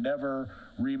studios should never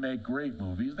remake great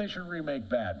movies. They should remake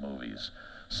bad movies.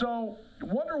 So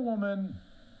Wonder Woman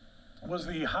was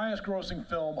the highest grossing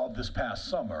film of this past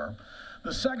summer.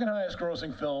 The second highest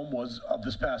grossing film of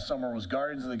this past summer was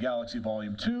Guardians of the Galaxy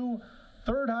Volume 2.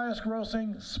 Third highest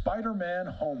grossing, Spider-Man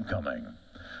Homecoming.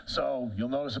 So you'll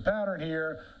notice a pattern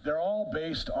here. They're all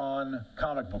based on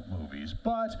comic book movies.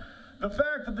 But the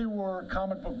fact that they were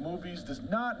comic book movies does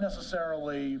not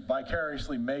necessarily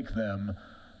vicariously make them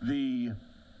the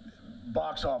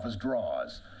box office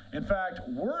draws. In fact,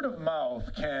 word of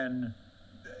mouth can,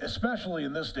 especially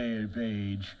in this day and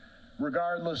age,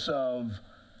 regardless of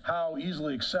how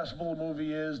easily accessible a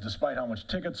movie is, despite how much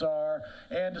tickets are,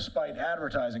 and despite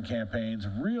advertising campaigns,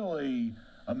 really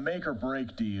a make or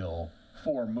break deal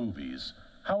for movies.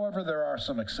 However, there are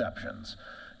some exceptions.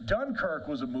 Dunkirk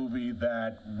was a movie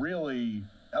that really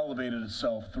elevated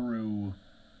itself through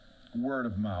word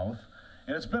of mouth,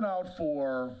 and it's been out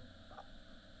for,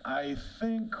 I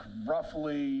think,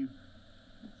 roughly,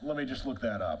 let me just look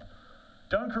that up.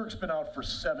 Dunkirk's been out for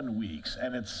 7 weeks,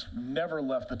 and it's never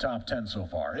left the top 10 so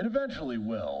far. It eventually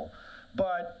will,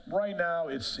 but right now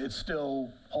it's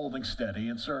still holding steady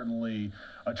and certainly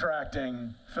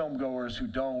attracting filmgoers who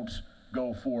don't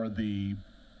go for the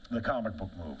comic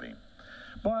book movie.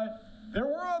 But there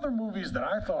were other movies that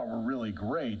I thought were really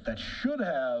great that should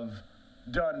have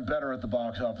done better at the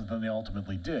box office than they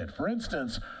ultimately did. For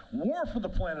instance, War for the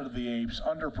Planet of the Apes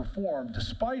underperformed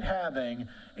despite having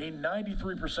a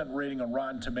 93% rating on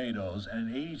Rotten Tomatoes and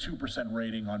an 82%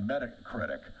 rating on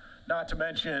Metacritic. Not to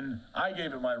mention, I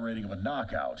gave it my rating of a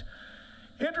knockout.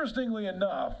 Interestingly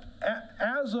enough,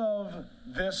 as of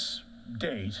this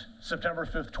date, September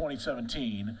 5th,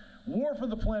 2017, War for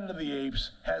the Planet of the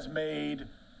Apes has made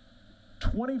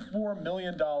 $24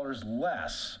 million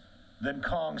less than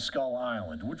Kong Skull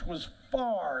Island, which was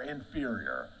far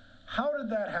inferior. How did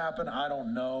that happen? I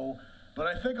don't know, but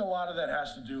I think a lot of that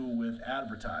has to do with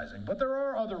advertising. But there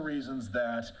are other reasons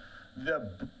that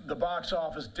the box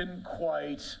office didn't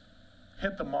quite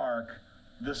hit the mark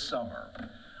this summer.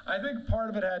 I think part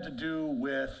of it had to do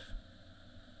with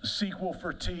sequel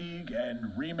fatigue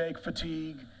and remake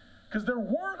fatigue, because there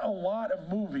weren't a lot of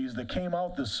movies that came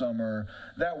out this summer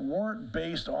that weren't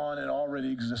based on an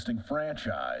already existing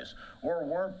franchise, or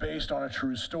weren't based on a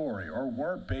true story, or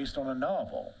weren't based on a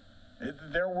novel.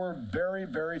 There were very,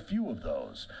 very few of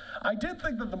those. I did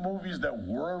think that the movies that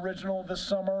were original this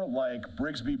summer, like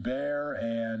Brigsby Bear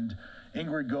and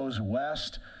Ingrid Goes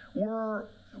West, were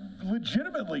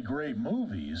legitimately great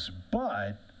movies,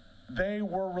 but they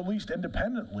were released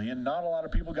independently and not a lot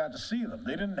of people got to see them.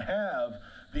 They didn't have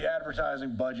the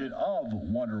advertising budget of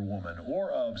Wonder Woman or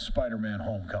of Spider-Man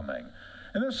Homecoming.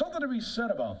 And there's something to be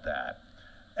said about that.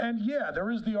 And yeah,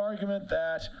 there is the argument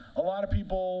that a lot of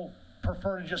people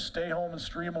prefer to just stay home and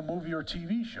stream a movie or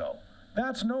TV show.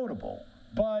 That's notable.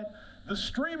 But the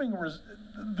streaming,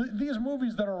 these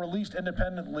movies that are released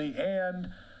independently and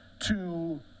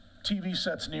to TV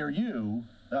sets near you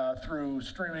through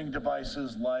streaming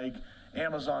devices like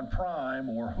Amazon Prime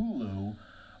or Hulu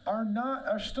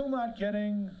are still not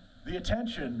getting the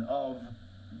attention of,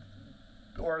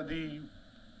 or the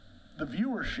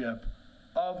viewership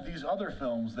of these other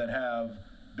films that have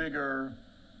bigger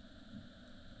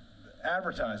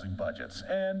advertising budgets.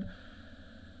 And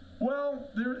well,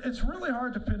 it's really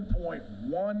hard to pinpoint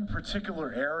one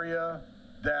particular area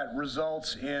that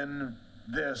results in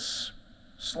this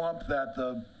slump that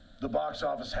the box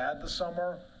office had this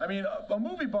summer. I mean, a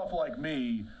movie buff like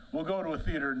me will go to a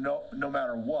theater no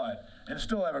matter what and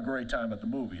still have a great time at the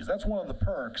movies. That's one of the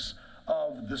perks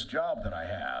of this job that I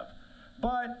have.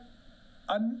 But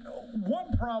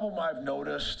one problem I've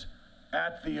noticed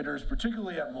at theaters,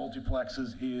 particularly at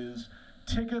multiplexes, is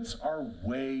tickets are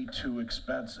way too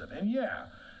expensive. And yeah,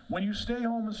 when you stay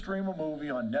home and stream a movie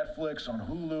on Netflix, on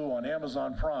Hulu, on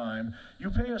Amazon Prime, you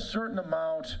pay a certain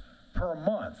amount per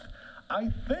month.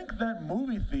 I think that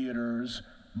movie theaters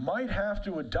might have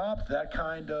to adopt that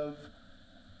kind of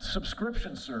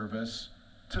subscription service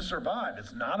to survive.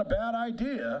 It's not a bad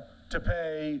idea to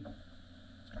pay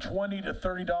 $20 to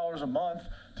 $30 a month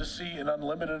to see an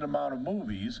unlimited amount of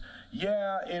movies.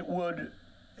 Yeah, it would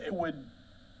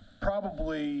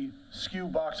probably skew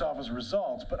box office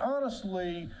results, but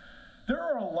honestly, there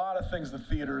are a lot of things the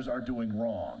theaters are doing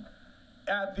wrong.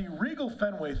 At the Regal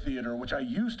Fenway Theater, which I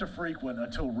used to frequent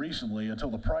until recently, until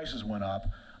the prices went up,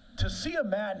 to see a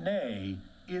matinee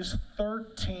is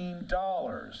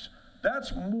 $13.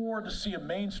 That's more to see a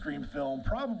mainstream film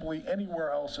probably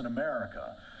anywhere else in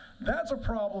America. That's a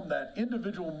problem that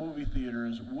individual movie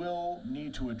theaters will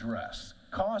need to address.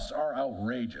 Costs are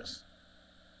outrageous.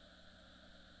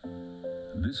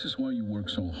 This is why you work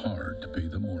so hard to pay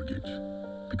the mortgage.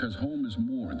 Because home is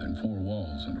more than four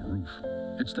walls and a roof.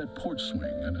 It's that porch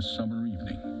swing on a summer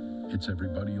evening. It's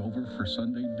everybody over for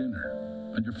Sunday dinner,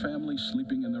 and your family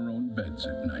sleeping in their own beds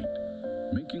at night.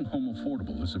 Making Home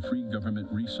Affordable is a free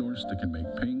government resource that can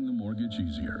make paying the mortgage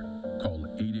easier. Call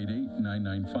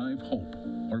 888-995-HOPE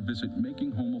or visit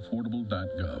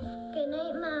makinghomeaffordable.gov. Good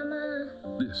night, Mama.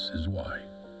 This is why.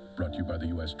 Brought to you by the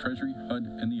U.S. Treasury, HUD,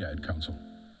 and the Ad Council.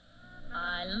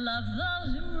 I love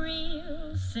those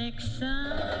real six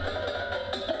signs.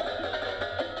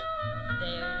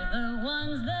 They're the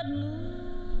ones that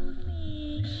move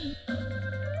me.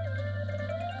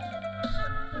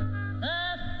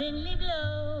 A thinly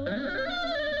blow,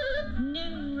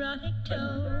 neurotic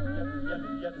tone.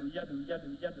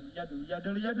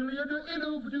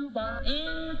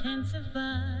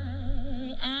 Intensify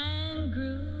and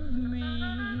groove me.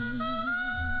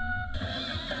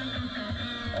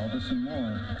 All this and more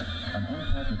on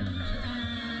Unpopular Music.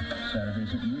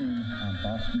 Saturdays at noon on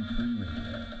Boston Free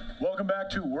Radio. Welcome back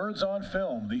to Words on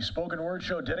Film, the spoken word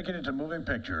show dedicated to moving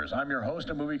pictures. I'm your host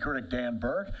and movie critic, Dan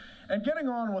Burke. And getting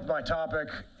on with my topic,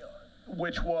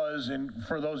 which was, and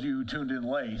for those of you who tuned in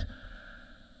late,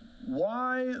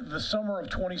 why the summer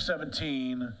of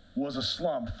 2017 was a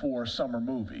slump for summer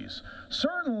movies.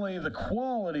 Certainly the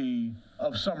quality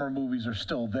of summer movies are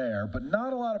still there, but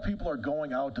not a lot of people are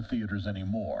going out to theaters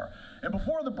anymore. And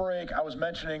before the break, I was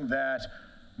mentioning that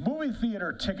movie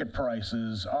theater ticket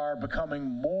prices are becoming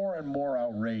more and more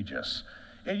outrageous.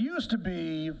 It used to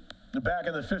be, back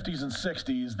in the 50s and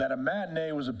 60s, that a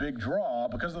matinee was a big draw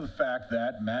because of the fact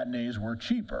that matinees were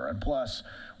cheaper. And plus,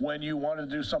 when you wanted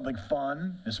to do something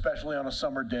fun, especially on a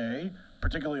summer day,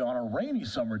 particularly on a rainy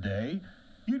summer day,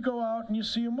 you'd go out and you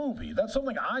see a movie. That's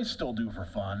something I still do for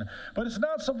fun, but it's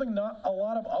not something not a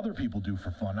lot of other people do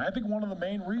for fun. I think one of the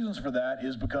main reasons for that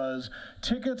is because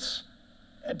tickets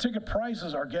and ticket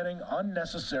prices are getting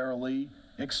unnecessarily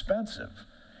expensive.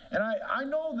 And I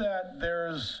know that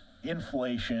there's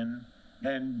inflation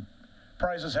and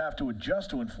prices have to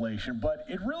adjust to inflation, but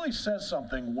it really says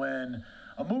something when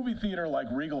a movie theater like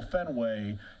Regal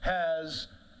Fenway costs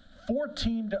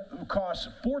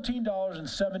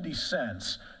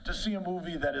 $14.70 to see a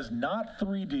movie that is not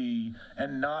 3D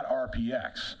and not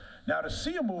RPX. Now, to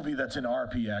see a movie that's in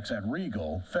RPX at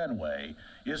Regal Fenway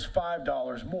is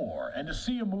 $5 more, and to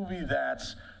see a movie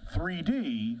that's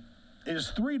 3D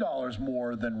is $3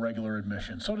 more than regular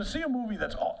admission. So to see a movie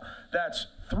that's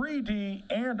 3D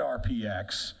and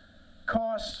RPX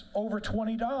costs over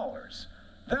 $20.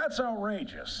 That's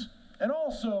outrageous. And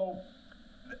also,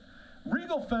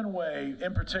 Regal Fenway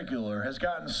in particular has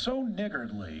gotten so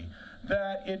niggardly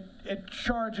that it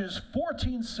charges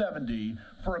 $14.70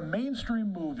 for a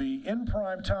mainstream movie in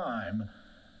prime time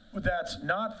that's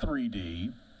not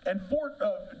 3D, and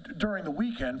during the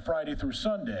weekend, Friday through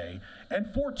Sunday, and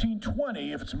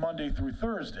 $14.20 if it's Monday through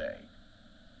Thursday.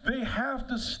 They have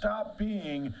to stop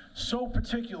being so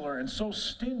particular and so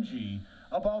stingy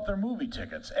about their movie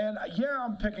tickets. And yeah,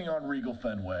 I'm picking on Regal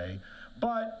Fenway,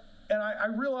 but I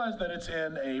realize that it's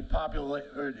in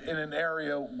in an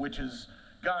area which has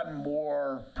gotten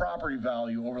more property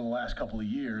value over the last couple of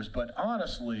years. But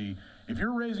honestly, if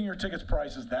you're raising your tickets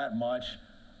prices that much,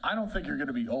 I don't think you're going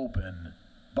to be open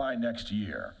by next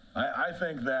year. I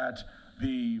think that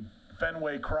the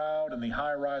Fenway crowd and the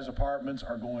high-rise apartments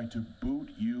are going to boot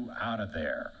you out of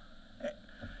there.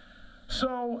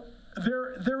 So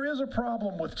there is a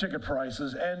problem with ticket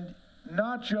prices, and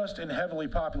not just in heavily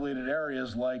populated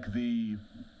areas like the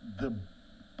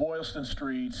Boylston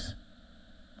Street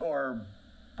or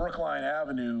Brookline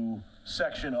Avenue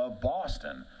section of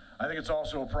Boston. I think it's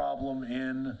also a problem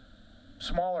in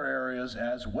smaller areas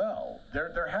as well.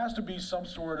 There has to be some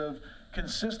sort of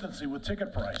consistency with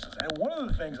ticket prices. And one of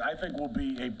the things I think will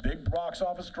be a big box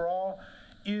office draw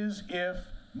is if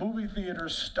movie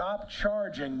theaters stop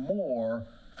charging more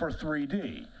for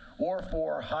 3D or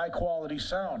for high quality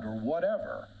sound or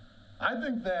whatever. I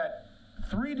think that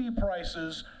 3D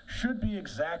prices should be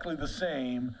exactly the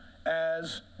same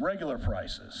as regular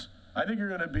prices. I think you're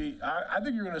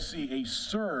going to see a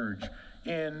surge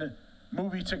in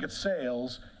movie ticket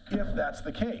sales if that's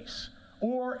the case.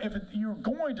 Or if you're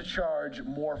going to charge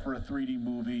more for a 3D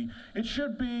movie, it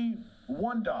should be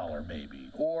 $1 maybe,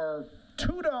 or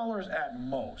 $2 at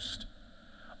most.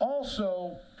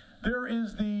 Also, there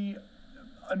is the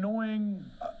annoying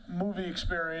movie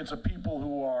experience of people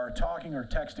who are talking or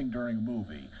texting during a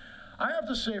movie. I have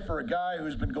to say, for a guy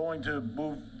who's been going to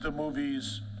the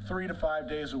movies 3 to 5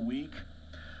 days a week,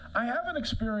 I haven't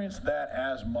experienced that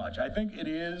as much. I think it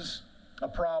is a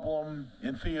problem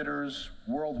in theaters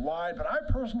worldwide, but I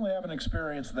personally haven't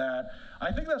experienced that.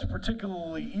 I think that's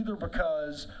particularly either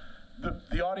because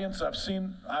the audience I've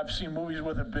seen movies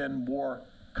with have been more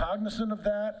cognizant of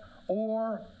that,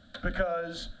 or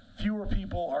because fewer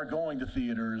people are going to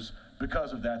theaters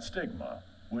because of that stigma,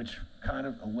 which kind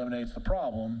of eliminates the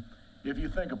problem if you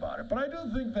think about it. But I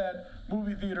do think that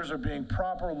movie theaters are being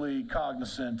properly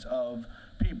cognizant of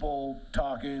people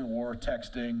talking or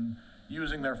texting,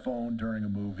 using their phone during a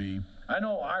movie. I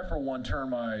know I, for one, turn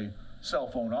my cell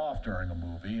phone off during a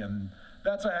movie, and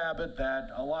that's a habit that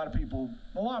a lot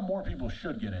more people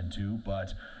should get into,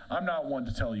 but I'm not one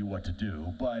to tell you what to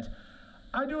do. But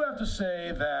I do have to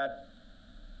say that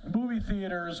movie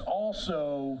theaters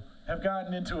also have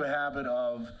gotten into a habit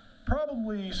of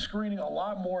probably screening a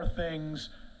lot more things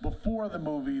before the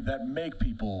movie that make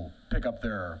people pick up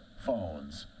their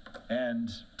phones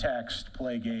and text,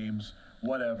 play games,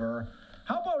 whatever.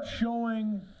 How about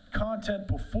showing content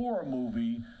before a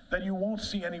movie that you won't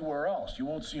see anywhere else? You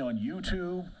won't see on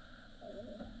YouTube,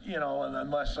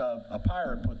 unless a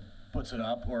pirate puts it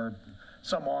up or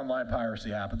some online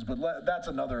piracy happens, but that's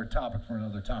another topic for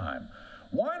another time.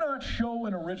 Why not show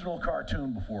an original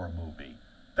cartoon before a movie?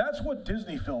 That's what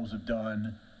Disney films have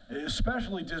done,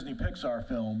 especially Disney Pixar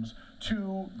films,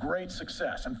 to great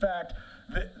success. In fact,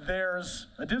 there's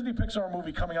a Disney Pixar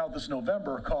movie coming out this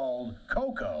November called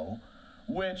Coco,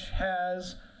 which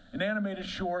has an animated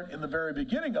short in the very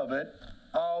beginning of it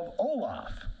of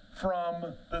Olaf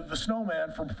from the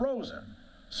snowman from Frozen.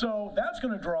 So that's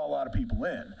going to draw a lot of people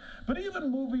in. But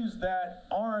even movies that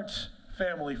aren't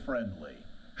family friendly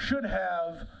should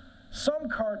have some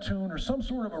cartoon or some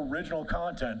sort of original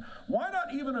content. Why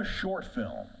not even a short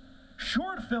film?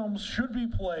 short films should be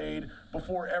played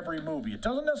before every movie. It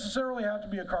doesn't necessarily have to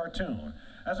be a cartoon.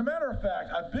 As a matter of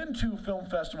fact, I've been to film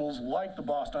festivals like the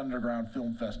Boston Underground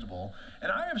Film Festival,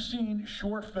 and I have seen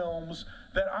short films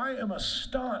that I am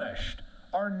astonished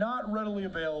are not readily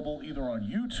available either on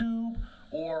YouTube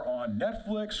or on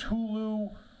Netflix,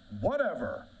 Hulu,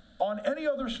 whatever, on any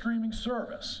other streaming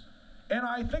service. And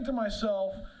I think to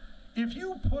myself, if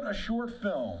you put a short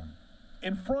film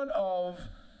in front of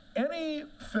any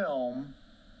film,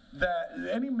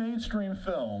 any mainstream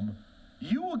film,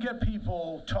 you will get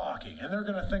people talking, and they're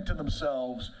going to think to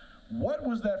themselves, what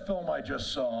was that film I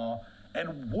just saw,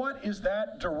 and what is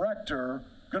that director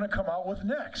going to come out with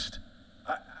next?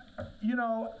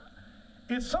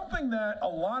 It's something that a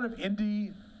lot of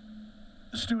indie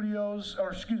studios,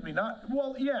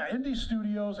 indie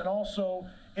studios and also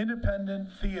independent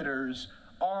theaters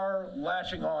are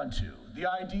latching onto. The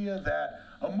idea that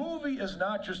a movie is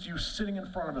not just you sitting in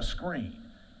front of a screen,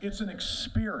 it's an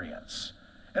experience.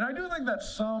 And I do think that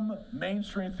some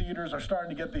mainstream theaters are starting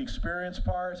to get the experience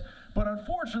part, but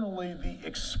unfortunately the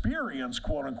experience,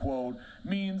 quote unquote,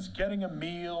 means getting a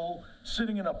meal,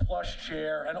 sitting in a plush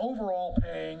chair, and overall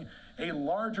paying a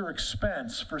larger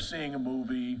expense for seeing a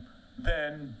movie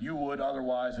than you would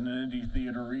otherwise in an indie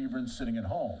theater or even sitting at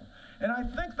home. And I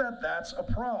think that that's a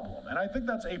problem. And I think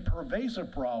that's a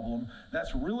pervasive problem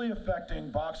that's really affecting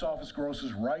box office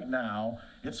grosses right now.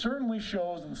 It certainly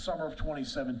shows in the summer of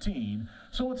 2017.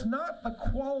 So it's not the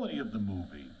quality of the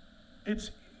movie. It's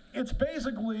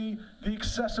basically the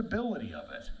accessibility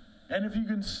of it. And if you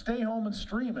can stay home and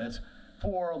stream it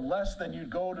for less than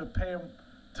you'd go to pay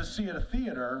to see at a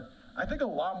theater, I think a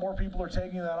lot more people are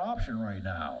taking that option right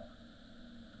now.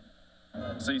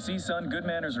 So you see, son, good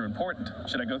manners are important.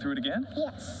 Should I go through it again?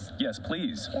 Yes. Yes,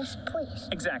 please. Yes, please.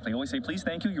 Exactly. Always say please,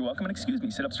 thank you, you're welcome, and excuse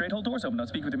me. Sit up straight, hold doors open. Don't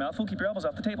speak with your mouth full. Keep your elbows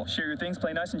off the table. Share your things,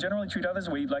 play nice, and generally treat others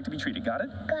the way you'd like to be treated. Got it?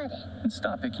 Got it. And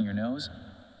stop picking your nose.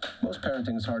 Most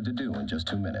parenting is hard to do in just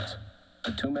 2 minutes.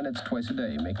 But 2 minutes twice a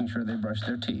day, making sure they brush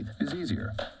their teeth, is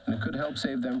easier, and it could help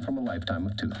save them from a lifetime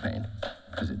of tooth pain.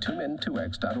 Visit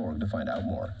tunein2x.org to find out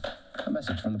more. A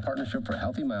message from the Partnership for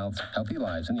Healthy Mouths, Healthy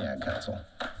Lives, and the Ad Council.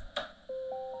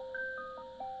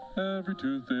 Every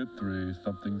Tuesday at 3,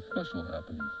 something special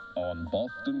happens on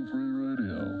Boston Free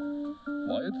Radio.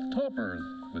 Why, it's Toppers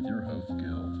with your host,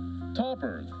 Gil.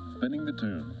 Toppers, spinning the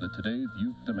tunes that today's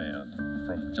youth demand,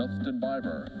 from Justin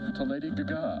Bieber to Lady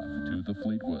Gaga to the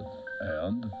Fleetwoods,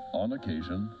 and, on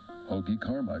occasion, Hoagie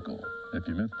Carmichael. If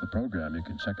you missed the program, you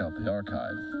can check out the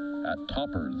archives at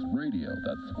Toppers Radio,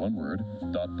 that's one word,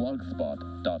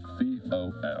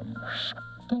 .blogspot.com.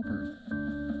 Toppers.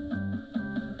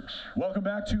 Welcome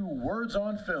back to Words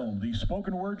on Film, the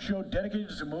spoken word show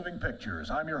dedicated to moving pictures.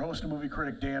 I'm your host and movie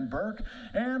critic, Dan Burke,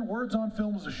 and Words on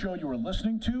Film is a show you are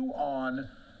listening to on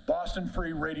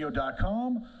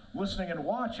BostonFreeRadio.com, listening and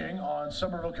watching on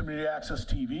Somerville Community Access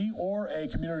TV or a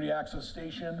community access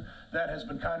station that has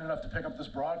been kind enough to pick up this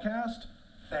broadcast.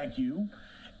 Thank you.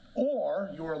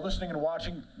 Or you are listening and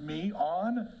watching me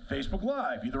on Facebook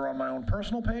Live, either on my own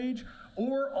personal page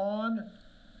or on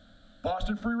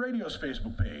Boston Free Radio's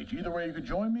Facebook page. Either way you could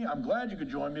join me. I'm glad you could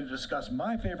join me to discuss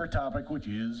my favorite topic, which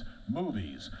is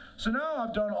movies. So now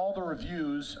I've done all the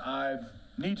reviews I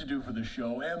need to do for this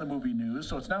show and the movie news,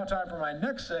 so it's now time for my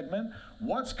next segment,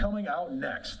 What's Coming Out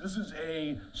Next. This is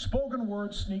a spoken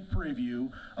word sneak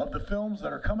preview of the films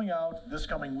that are coming out this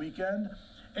coming weekend.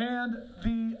 And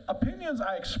the opinions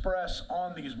I express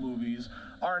on these movies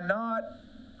are not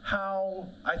how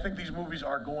I think these movies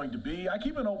are going to be. I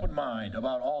keep an open mind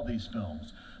about all these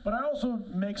films, but I also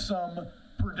make some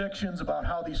predictions about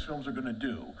how these films are going to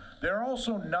do. They're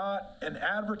also not an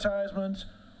advertisement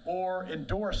or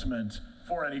endorsement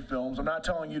for any films. I'm not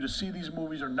telling you to see these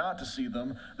movies or not to see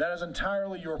them. That is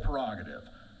entirely your prerogative.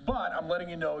 But I'm letting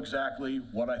you know exactly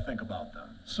what I think about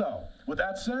them. So, with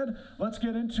that said, let's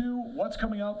get into what's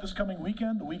coming out this coming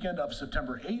weekend, the weekend of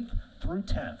September 8th through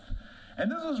 10th. And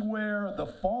this is where the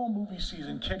fall movie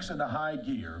season kicks into high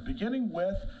gear, beginning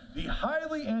with the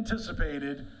highly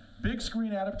anticipated big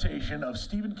screen adaptation of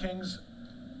Stephen King's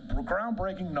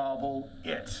groundbreaking novel,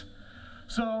 It.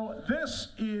 So this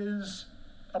is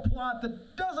a plot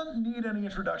that doesn't need any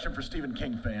introduction for Stephen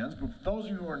King fans, but for those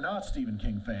of you who are not Stephen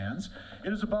King fans,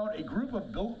 it is about a group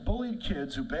of bullied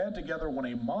kids who band together when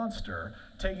a monster,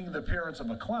 taking the appearance of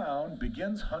a clown,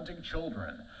 begins hunting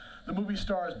children. The movie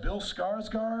stars Bill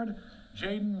Skarsgård,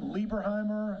 Jaden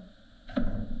Lieberheimer,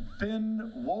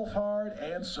 Finn Wolfhard,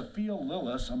 and Sophia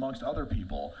Lillis, amongst other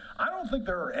people. I don't think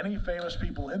there are any famous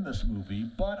people in this movie,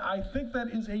 but I think that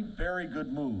is a very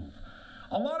good move.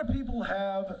 A lot of people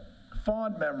have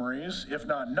fond memories, if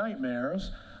not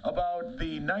nightmares, about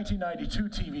the 1992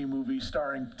 TV movie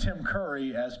starring Tim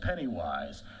Curry as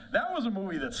Pennywise. That was a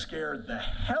movie that scared the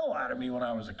hell out of me when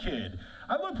I was a kid.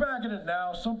 I look back at it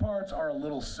now, some parts are a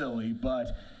little silly,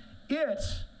 but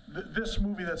this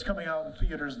movie that's coming out in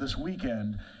theaters this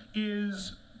weekend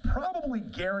is probably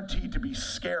guaranteed to be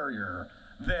scarier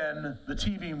than the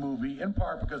TV movie, in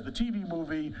part because the TV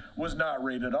movie was not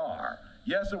rated R.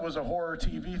 Yes, it was a horror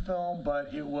TV film,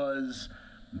 but it was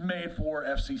made for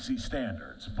FCC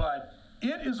standards. But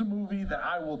it is a movie that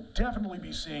I will definitely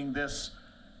be seeing this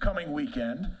coming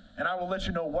weekend, and I will let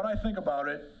you know what I think about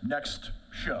it next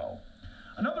show.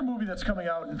 Another movie that's coming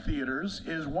out in theaters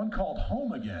is one called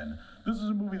Home Again. This is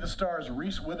a movie that stars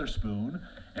Reese Witherspoon,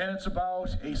 and it's about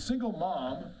a single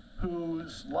mom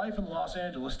whose life in Los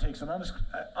Angeles takes an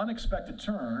unexpected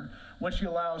turn when she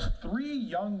allows 3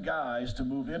 young guys to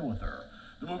move in with her.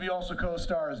 The movie also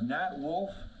co-stars Nat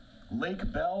Wolff,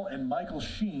 Lake Bell, and Michael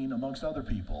Sheen, amongst other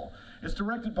people. It's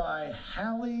directed by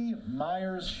Hallie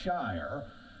Myers-Shire,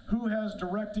 who has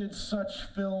directed such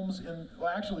films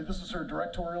actually, this is her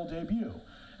directorial debut.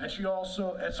 And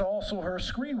it's also her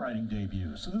screenwriting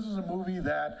debut. So this is a movie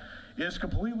that is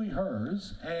completely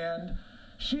hers, and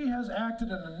she has acted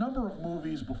in a number of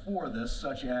movies before this,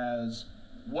 such as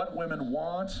What Women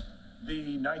Want,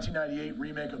 the 1998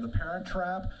 remake of The Parent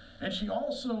Trap, and she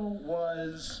also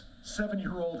was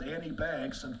 7-year-old Annie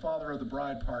Banks in Father of the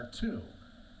Bride Part 2.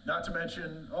 Not to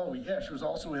mention, she was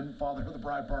also in Father of the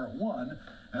Bride Part 1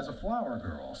 as a flower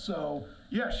girl. So,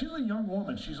 yeah, she's a young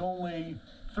woman. She's only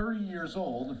 30 years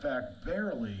old, in fact,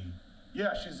 barely.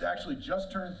 Yeah, she's actually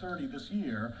just turned 30 this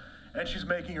year, and she's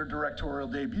making her directorial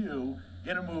debut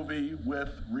in a movie with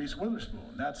Reese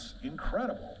Witherspoon. That's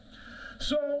incredible.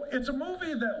 So it's a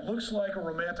movie that looks like a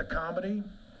romantic comedy,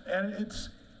 and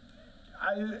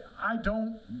I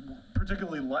don't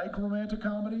particularly like romantic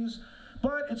comedies,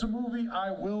 but it's a movie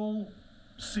I will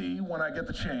see when I get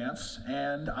the chance,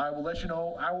 and I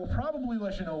will probably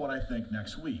let you know what I think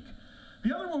next week.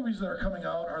 The other movies that are coming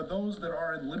out are those that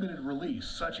are in limited release,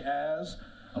 such as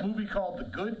a movie called The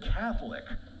Good Catholic,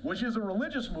 which is a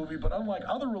religious movie, but unlike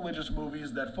other religious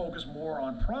movies that focus more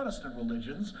on Protestant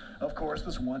religions, of course,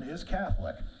 this one is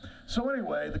Catholic. So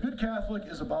anyway, The Good Catholic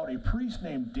is about a priest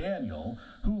named Daniel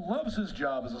who loves his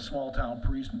job as a small-town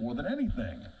priest more than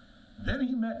anything. Then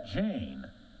he met Jane.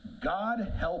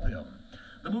 God help him.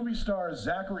 The movie stars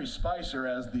Zachary Spicer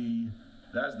as the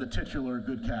titular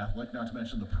Good Catholic, not to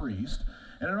mention the priest,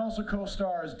 and it also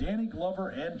co-stars Danny Glover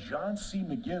and John C.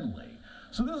 McGinley.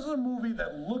 So this is a movie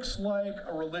that looks like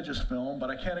a religious film, but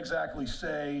I can't exactly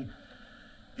say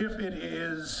if it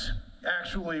is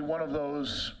actually one of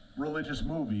those religious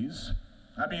movies.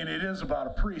 I mean, it is about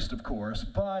a priest, of course,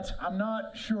 but I'm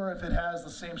not sure if it has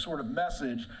the same sort of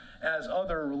message as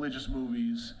other religious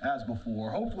movies as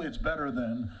before. Hopefully it's better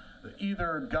than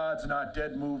either God's Not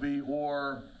Dead movie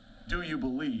or Do You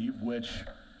Believe, which,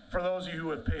 for those of you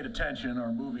who have paid attention,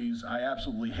 are movies I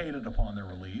absolutely hated upon their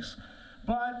release.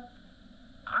 But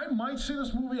I might see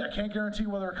this movie. I can't guarantee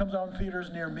whether it comes out in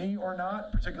theaters near me or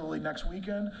not, particularly next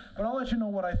weekend, but I'll let you know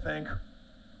what I think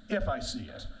if I see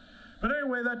it. But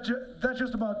anyway, that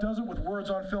just about does it with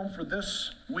Words on Film for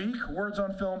this week. Words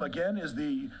on Film, again, is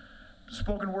the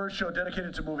spoken word show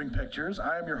dedicated to moving pictures.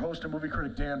 I am your host and movie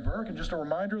critic, Dan Burke, and just a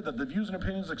reminder that the views and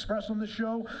opinions expressed on this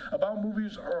show about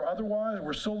movies or otherwise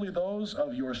were solely those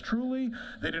of yours truly.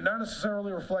 They do not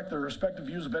necessarily reflect the respective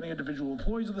views of any individual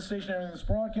employees of the station airing this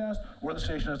broadcast or the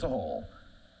station as a whole.